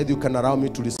with your tithe, you can allow me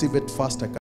to receive it first.